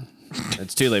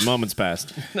 It's too late. Moments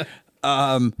passed.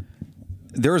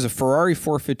 There was a Ferrari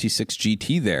 456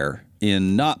 GT there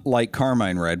in not like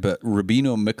Carmine red, but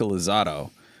Rubino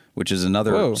Michelizzato, which is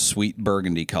another Whoa. sweet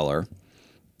burgundy color.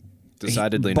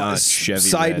 Decidedly But not Chevy.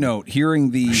 Side red. note: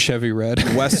 hearing the Chevy red.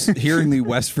 hearing the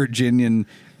West Virginian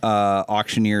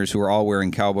auctioneers who are all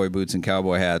wearing cowboy boots and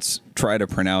cowboy hats try to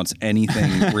pronounce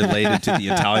anything related to the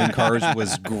Italian cars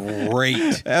was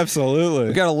great. Absolutely.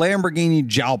 We got a Lamborghini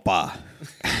Jalpa.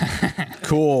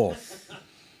 Cool.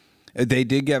 They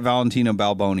did get Valentino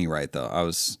Balboni right, though. I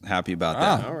was happy about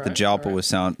that. all right, The Jalpa was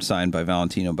signed by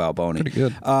Valentino Balboni. Pretty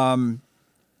good.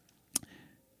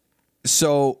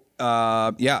 So,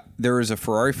 there was a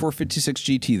Ferrari 456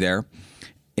 GT there,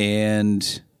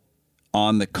 and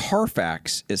on the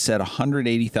Carfax, it said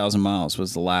 180,000 miles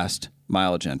was the last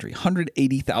mileage entry.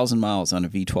 180,000 miles on a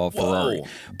V12 Ferrari.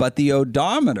 But the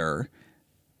odometer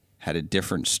had a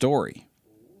different story.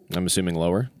 I'm assuming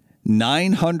lower.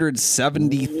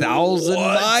 970,000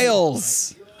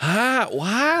 miles. Ah,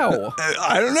 wow.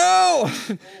 I don't know.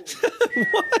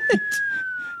 What?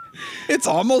 It's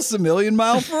almost a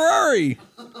 1,000,000-mile Ferrari.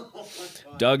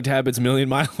 Doug Tabbitt's $1 million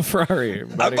Ferrari. I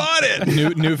everybody. bought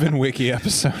it. Newman Wiki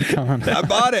episode coming. I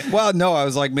bought it. Well, no, I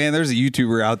was like, man, there's a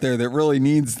YouTuber out there that really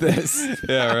needs this.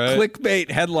 Yeah, right.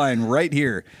 Clickbait headline right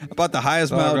here about the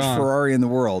highest mileage Doggone. Ferrari in the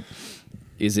world.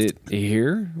 Is it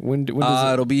here? When does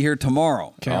it? It'll be here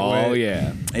tomorrow. Oh,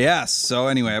 yeah. Yes. So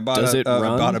anyway, I bought Does it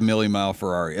run? about a 1,000,000-mile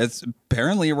Ferrari.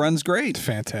 Apparently it runs great.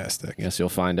 Fantastic. Guess you'll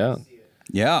find out.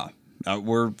 Yeah,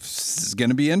 it's going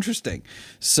to be interesting.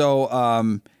 So,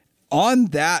 on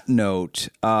that note,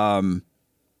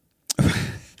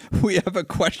 we have a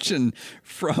question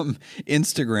from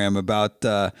Instagram about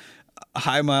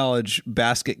high mileage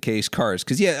basket case cars.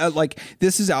 Because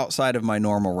this is outside of my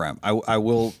normal realm. I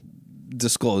will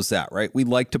disclose that, right? We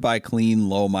like to buy clean,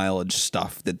 low mileage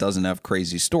stuff that doesn't have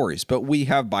crazy stories, but we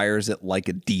have buyers that like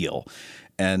a deal,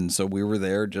 and so we were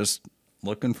there just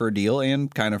looking for a deal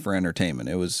and kind of for entertainment.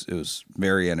 It was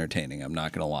very entertaining. I'm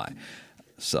not going to lie.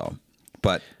 So,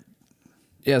 but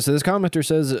Yeah, so this commenter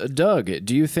says, Doug,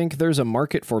 do you think there's a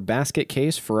market for basket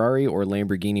case Ferrari or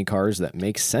Lamborghini cars that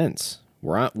makes sense?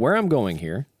 Where I'm going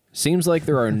here, seems like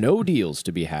there are no deals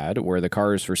to be had where the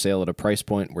car is for sale at a price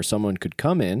point where someone could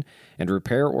come in and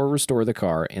repair or restore the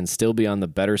car and still be on the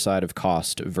better side of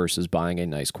cost versus buying a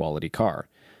nice quality car.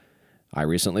 I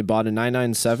recently bought a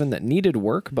 997 that needed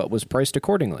work but was priced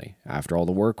accordingly. After all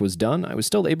the work was done, I was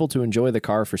still able to enjoy the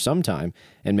car for some time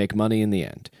and make money in the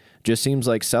end. Just seems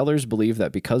like sellers believe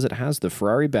that because it has the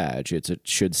Ferrari badge, it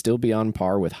should still be on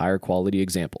par with higher quality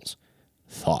examples.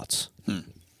 Thoughts?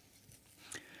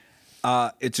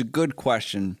 it's a good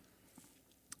question.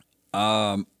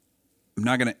 I'm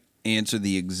not going to answer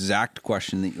the exact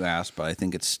question that you asked, but I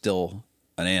think it's still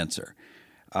an answer.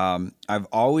 I've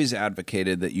always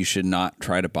advocated that you should not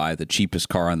try to buy the cheapest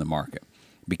car on the market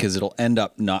because it'll end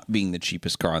up not being the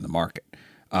cheapest car on the market.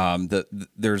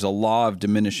 There's a law of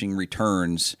diminishing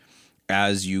returns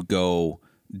as you go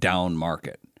down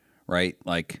market, right?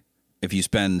 Like if you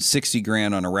spend 60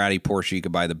 grand on a ratty Porsche, you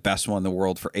could buy the best one in the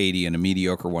world for 80 and a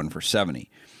mediocre one for 70.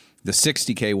 The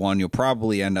 60K one, you'll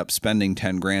probably end up spending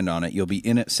 10 grand on it. You'll be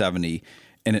in at 70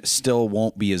 and it still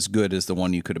won't be as good as the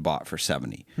one you could have bought for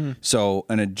 70. So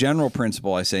in a general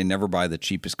principle, I say never buy the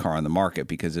cheapest car on the market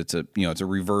because it's a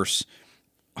reverse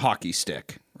hockey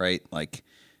stick, right? Like,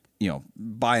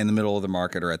 buy in the middle of the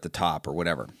market or at the top or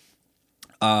whatever.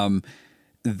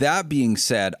 That being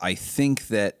said, I think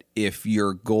that if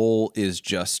your goal is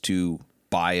just to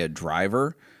buy a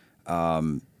driver,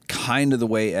 kind of the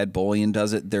way Ed Bullion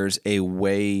does it, there's a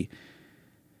way.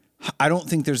 I don't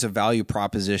think there's a value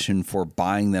proposition for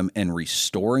buying them and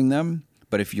restoring them.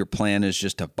 But if your plan is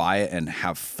just to buy it and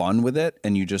have fun with it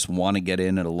and you just want to get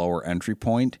in at a lower entry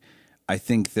point, I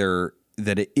think that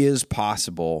it is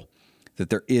possible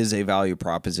that there is a value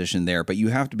proposition there, but you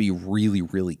have to be really,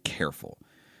 really careful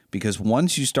because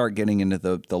once you start getting into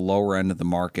the lower end of the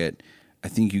market, I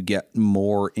think you get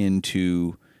more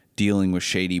into dealing with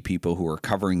shady people who are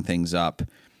covering things up.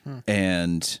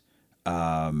 And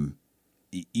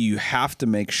you have to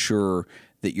make sure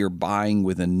that you're buying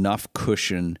with enough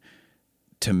cushion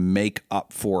to make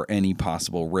up for any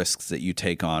possible risks that you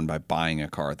take on by buying a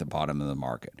car at the bottom of the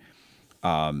market.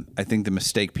 I think the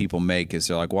mistake people make is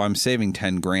they're like, well, I'm saving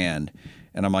 10 grand.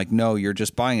 And I'm like, no, you're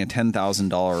just buying a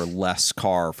 $10,000 less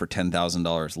car for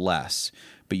 $10,000 less.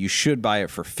 But you should buy it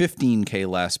for $15K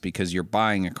less because you're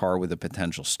buying a car with a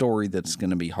potential story that's going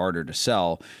to be harder to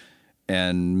sell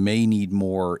and may need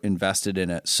more invested in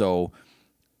it. So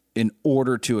in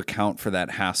order to account for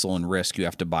that hassle and risk, you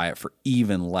have to buy it for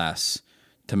even less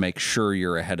to make sure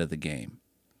you're ahead of the game.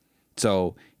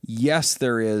 So yes,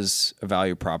 there is a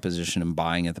value proposition in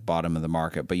buying at the bottom of the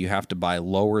market, but you have to buy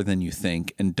lower than you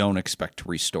think and don't expect to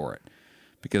restore it.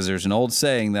 Because there's an old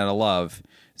saying that I love,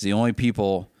 is the only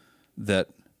people that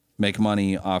make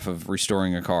money off of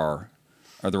restoring a car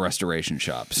are the restoration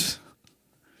shops.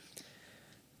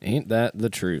 Ain't that the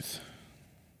truth?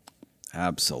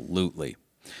 Absolutely.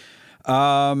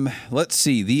 Let's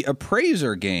see. The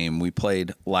Appraiser game we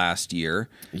played last year.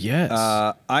 Yes.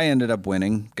 I ended up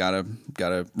winning. Gotta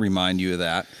remind you of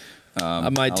that.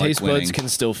 My taste buds can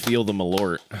still feel the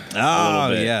malort.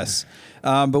 Oh, yes.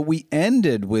 But we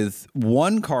ended with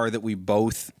one car that we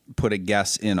both put a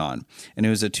guess in on. And it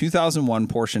was a 2001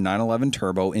 Porsche 911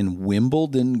 Turbo in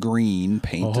Wimbledon green,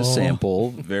 paint to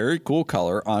sample. Very cool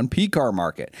color on P-Car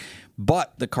Market.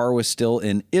 But the car was still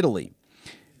in Italy.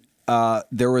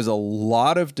 There was a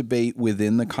lot of debate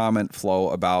within the comment flow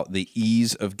about the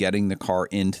ease of getting the car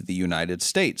into the United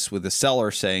States, with the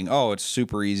seller saying, oh, it's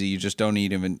super easy. You just don't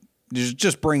need even,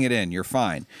 just bring it in. You're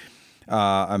fine.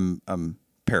 I'm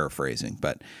paraphrasing,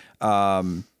 but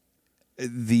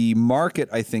the market,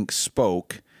 I think,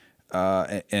 spoke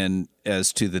and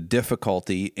as to the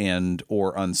difficulty and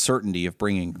or uncertainty of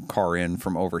bringing a car in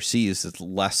from overseas that's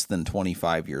less than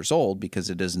 25 years old, because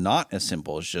it is not as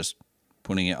simple as just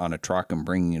putting it on a truck and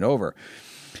bringing it over.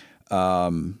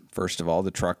 First of all,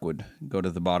 the truck would go to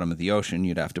the bottom of the ocean.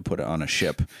 You'd have to put it on a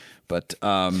ship. But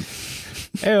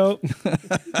Heyo.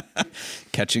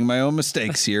 Catching my own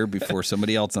mistakes here before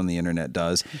somebody else on the internet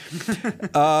does.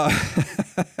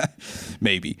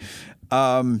 Maybe.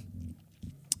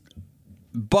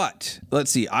 But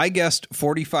let's see. I guessed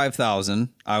 45,000.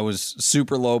 I was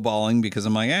super lowballing because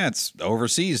I'm like, it's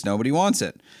overseas. Nobody wants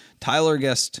it. Tyler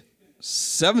guessed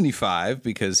 75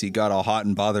 because he got all hot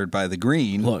and bothered by the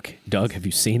green. Look, Doug, have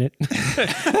you seen it?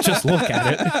 Just look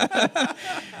at it.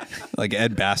 Like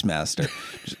Ed Bassmaster.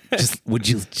 Would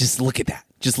you just look at that?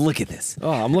 Just look at this.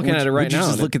 Oh, I'm looking at it right now.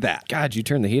 Just look at that. God, you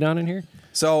turn the heat on in here?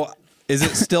 So is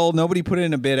it still, nobody put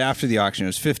in a bid after the auction? It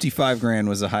was 55 grand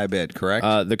was a high bid, correct?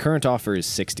 The current offer is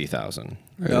 60,000.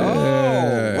 Oh,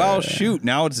 well, shoot.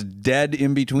 Now it's dead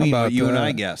in between what you and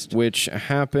I guessed. Which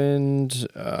happened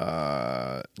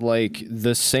like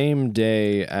the same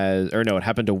day as, or no, it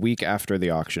happened a week after the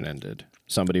auction ended.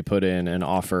 Somebody put in an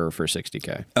offer for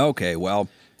 60K. Okay, well,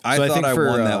 I thought I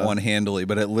won that one handily,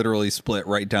 but it literally split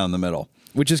right down the middle.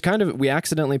 Which is kind of, we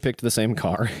accidentally picked the same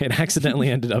car. It accidentally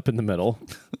ended up in the middle.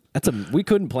 We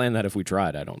couldn't plan that if we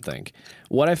tried, I don't think.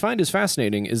 What I find is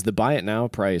fascinating is the buy it now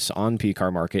price on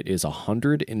P-Car Market is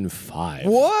 $105.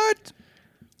 What?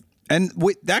 And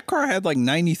wait, that car had like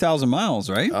 90,000 miles,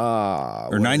 right?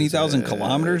 Or 90,000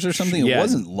 kilometers or something? Yeah, it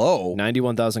wasn't low.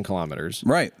 91,000 kilometers.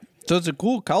 Right. So it's a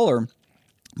cool color,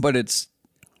 but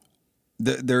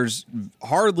there's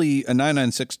hardly a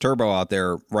 996 Turbo out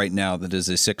there right now that is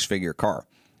a six-figure car.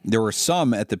 There were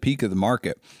some at the peak of the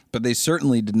market, but they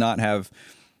certainly did not have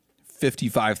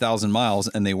 55,000 miles,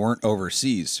 and they weren't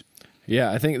overseas.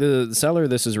 Yeah, I think the seller,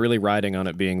 this is really riding on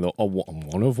it being a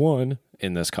one of one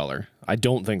in this color. I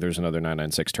don't think there's another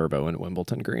 996 Turbo in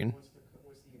Wimbledon green.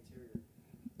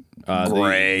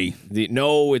 Gray.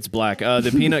 No, it's black.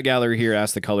 The Peanut Gallery here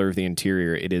asked the color of the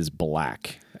interior. It is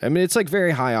black. I mean, it's like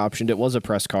very high optioned. It was a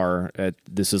press car.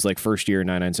 This is like first year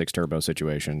 996 Turbo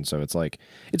situation. So it's like,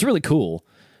 it's really cool.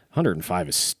 105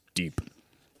 is steep.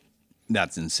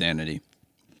 That's insanity.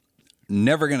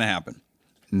 Never going to happen.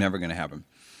 Never going to happen.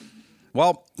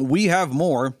 Well, we have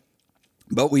more,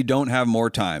 but we don't have more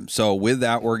time. So with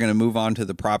that, we're going to move on to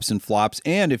the props and flops.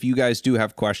 And if you guys do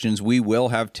have questions, we will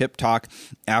have Tip Talk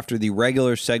after the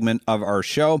regular segment of our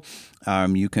show.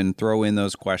 You can throw in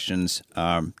those questions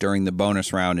during the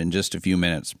bonus round in just a few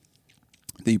minutes.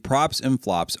 The props and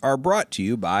flops are brought to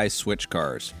you by Switch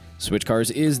Cars. Switch Cars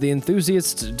is the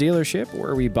enthusiast dealership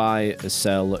where we buy,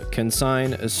 sell,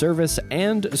 consign, service,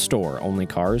 and store only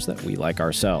cars that we like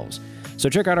ourselves. So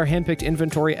check out our handpicked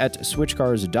inventory at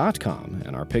switchcars.com.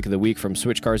 And our pick of the week from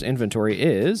Switch Cars inventory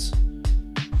is...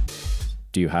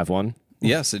 Do you have one?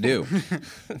 Yes, I do.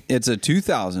 It's a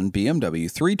 2000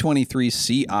 BMW 323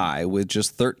 Ci with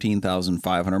just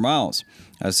 13,500 miles.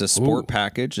 As a sport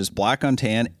package, it's black on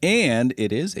tan, and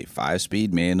it is a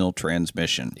 5-speed manual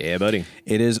transmission. Yeah, buddy.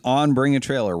 It is on Bring a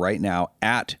Trailer right now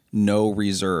at no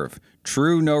reserve.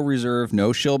 True no reserve,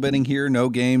 no shill bidding here, no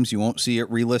games. You won't see it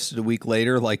relisted a week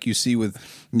later like you see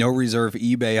with no reserve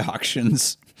eBay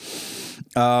auctions.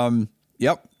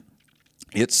 Yep,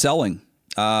 it's selling.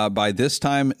 By this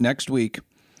time next week,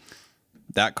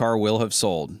 that car will have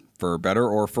sold, for better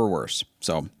or for worse.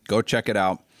 So go check it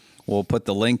out. We'll put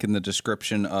the link in the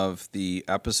description of the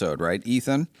episode, right,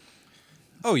 Ethan?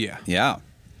 Oh, yeah. Yeah.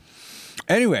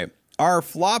 Anyway, our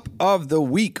flop of the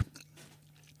week.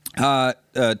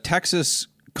 Texas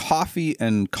Coffee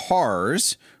and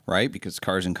Cars, right? Because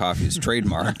Cars and Coffee is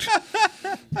trademarked.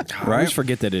 I always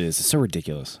forget that it is. It's so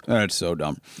ridiculous. That's so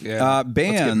dumb. Yeah, let's get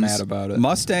bans mad about it.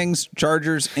 Mustangs,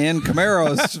 Chargers, and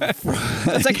Camaros.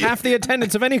 That's like half the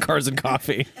attendance of any Cars and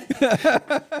Coffee.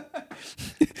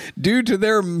 Due to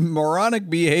their moronic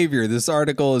behavior. This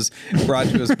article is brought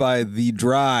to us by The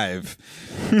Drive.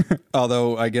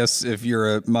 Although, I guess if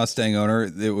you're a Mustang owner,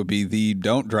 it would be the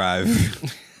Don't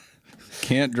Drive.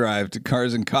 Can't drive to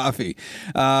Cars and Coffee.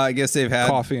 I guess they've had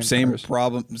Coffee and same Cars.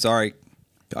 problem. Sorry.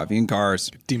 Coffee and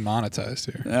Cars. Demonetized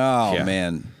here. Oh, Yeah.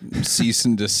 man. Cease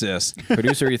and desist.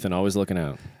 Producer Ethan, always looking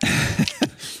out.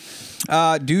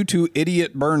 Due to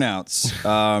idiot burnouts.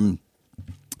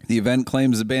 The event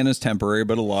claims the ban is temporary,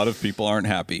 but a lot of people aren't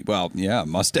happy. Well, yeah,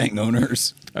 Mustang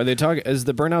owners. Are they talking? Is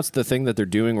the burnouts the thing that they're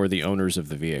doing, or the owners of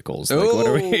the vehicles? Like, what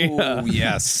are we?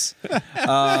 Yes.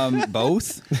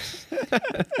 Both.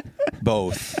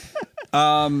 Both.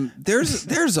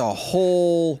 There's a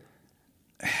whole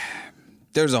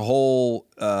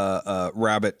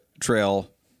rabbit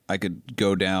trail I could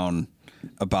go down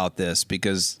about this,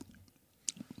 because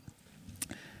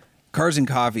Cars and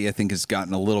Coffee, I think, has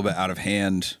gotten a little bit out of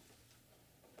hand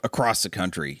across the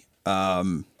country.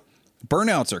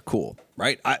 Burnouts are cool,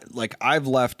 right? I've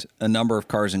left a number of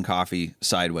Cars and Coffee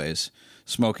sideways,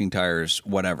 smoking tires,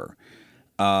 whatever.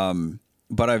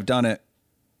 But I've done it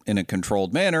in a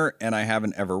controlled manner, and I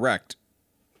haven't ever wrecked.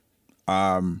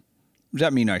 Does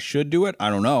that mean I should do it? I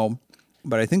don't know.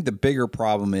 But I think the bigger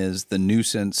problem is the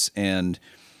nuisance and,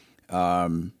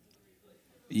 the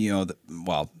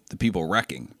people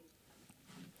wrecking.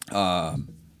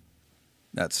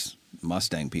 That's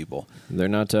Mustang people. They're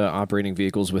not operating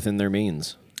vehicles within their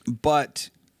means. But,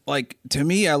 to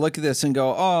me, I look at this and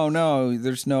go, oh, no,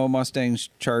 there's no Mustangs,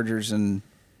 Chargers, and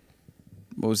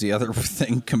what was the other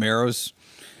thing? Camaros.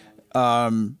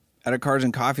 At a Cars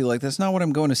and Coffee, that's not what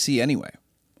I'm going to see anyway.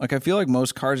 I feel like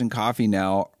most Cars and Coffee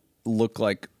now look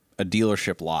like a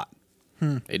dealership lot.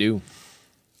 They do.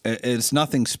 It's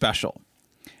nothing special.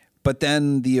 But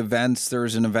then the events,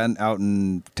 there's an event out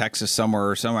in Texas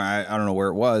somewhere, I don't know where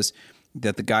it was,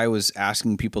 that the guy was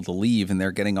asking people to leave, and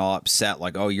they're getting all upset,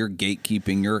 like, oh, you're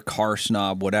gatekeeping, you're a car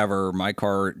snob, whatever. My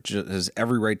car has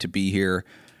every right to be here.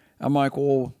 I'm like,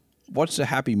 well, what's the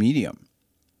happy medium,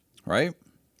 right?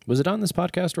 Was it on this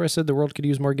podcast where I said the world could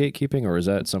use more gatekeeping, or is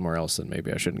that somewhere else? And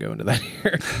maybe I shouldn't go into that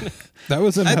here. That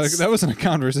wasn't a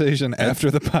conversation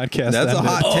after the podcast. That's a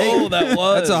hot take. Oh, that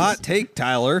was. That's a hot take,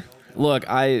 Tyler. Look,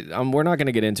 we're not going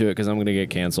to get into it because I'm going to get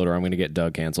canceled, or I'm going to get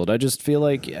Doug canceled. I just feel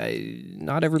like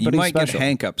not everybody's You might special. get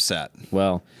Hank upset.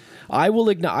 Well, I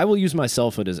will use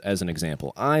myself as an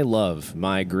example. I love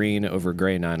my green over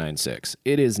gray 996.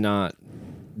 It is not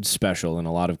special in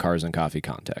a lot of Cars and Coffee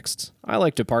contexts. I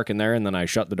like to park in there, and then I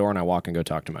shut the door and I walk and go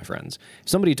talk to my friends. If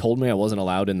somebody told me I wasn't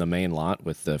allowed in the main lot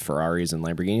with the Ferraris and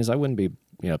Lamborghinis, I wouldn't be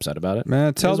upset about it.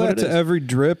 Man, tell that to every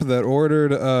drip that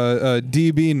ordered a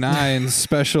DB9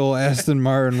 special Aston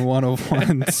Martin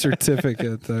 101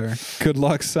 certificate there. Good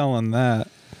luck selling that.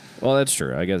 Well, that's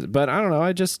true, I guess. But I don't know.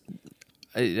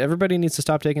 Everybody needs to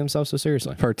stop taking themselves so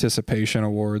seriously. Participation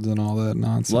awards and all that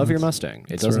nonsense. Love your Mustang.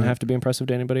 It doesn't have to be impressive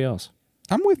to anybody else.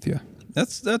 I'm with you.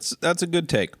 That's a good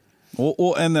take.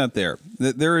 We'll end that there.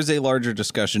 There is a larger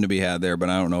discussion to be had there, but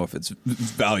I don't know if it's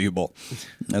valuable.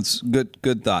 That's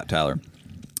good thought, Tyler.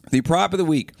 The prop of the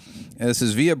week. This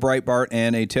is via Breitbart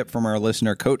and a tip from our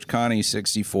listener, Coach Connie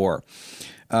 64.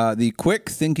 The quick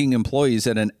thinking employees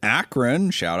at an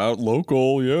Akron, shout out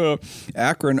local, yeah,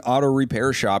 Akron auto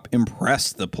repair shop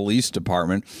impressed the police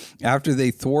department after they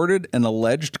thwarted an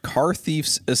alleged car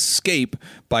thief's escape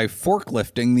by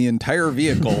forklifting the entire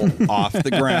vehicle off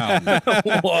the ground.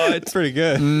 What? It's pretty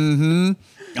good. Mm-hmm.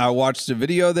 I watched a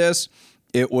video of this.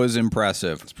 It was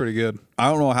impressive. It's pretty good. I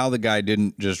don't know how the guy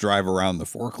didn't just drive around the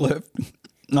forklift.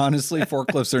 Honestly,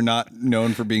 forklifts are not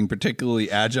known for being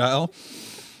particularly agile.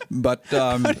 But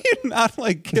How do you not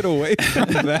like get away from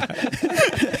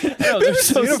that? No, they're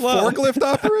so You a slow. forklift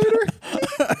operator?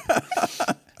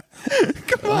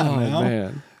 Come on, Oh now.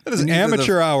 man. That is Neither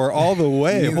amateur hour all the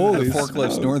way. neither Holy the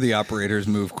forklifts smokes. nor the operators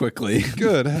move quickly.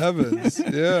 Good heavens.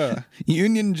 Yeah.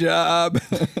 Union job.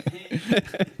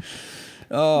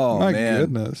 Oh, My man.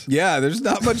 goodness. Yeah, there's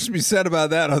not much to be said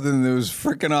about that other than it was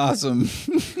freaking awesome.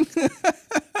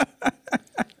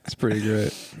 It's pretty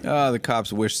great. Oh, the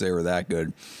cops wish they were that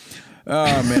good.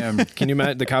 Oh, man. Can you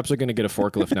imagine? The cops are going to get a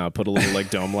forklift now, put a little like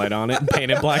dome light on it, and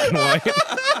paint it black and white.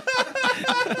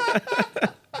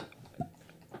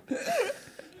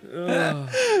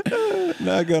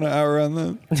 Not gonna outrun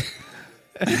them.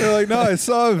 They're like, no, I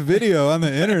saw a video on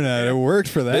the internet. It worked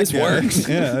for that This guy. works.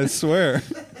 Yeah, I swear.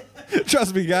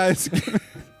 Trust me, guys.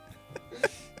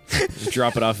 Just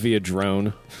drop it off via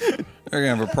drone. They're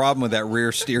going to have a problem with that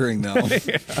rear steering, though.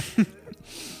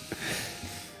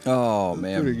 Oh,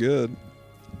 man. Pretty good.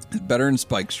 Better than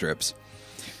spike strips.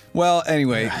 Well,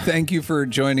 anyway, thank you for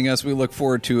joining us. We look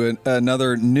forward to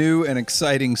another new and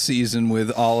exciting season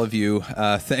with all of you.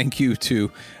 Thank you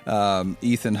to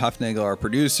Ethan Huffnagel, our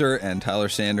producer, and Tyler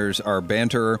Sanders, our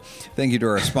banterer. Thank you to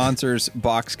our sponsors,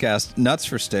 Boxcast, Nuts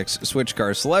for Sticks, Switch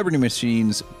Cars, Celebrity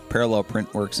Machines, Parallel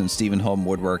Printworks, and Stephen Home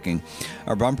Woodworking.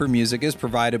 Our bumper music is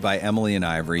provided by Emily and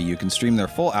Ivory. You can stream their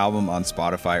full album on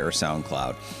Spotify or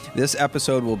SoundCloud. This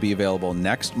episode will be available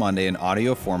next Monday in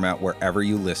audio format wherever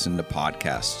you listen to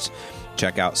podcasts.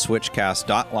 Check out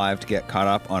switchcast.live to get caught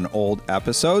up on old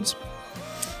episodes.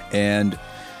 And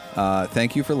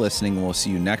thank you for listening. We'll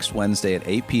see you next Wednesday at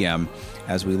 8 p.m.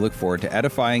 as we look forward to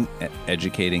edifying,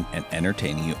 educating, and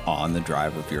entertaining you on the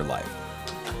drive of your life.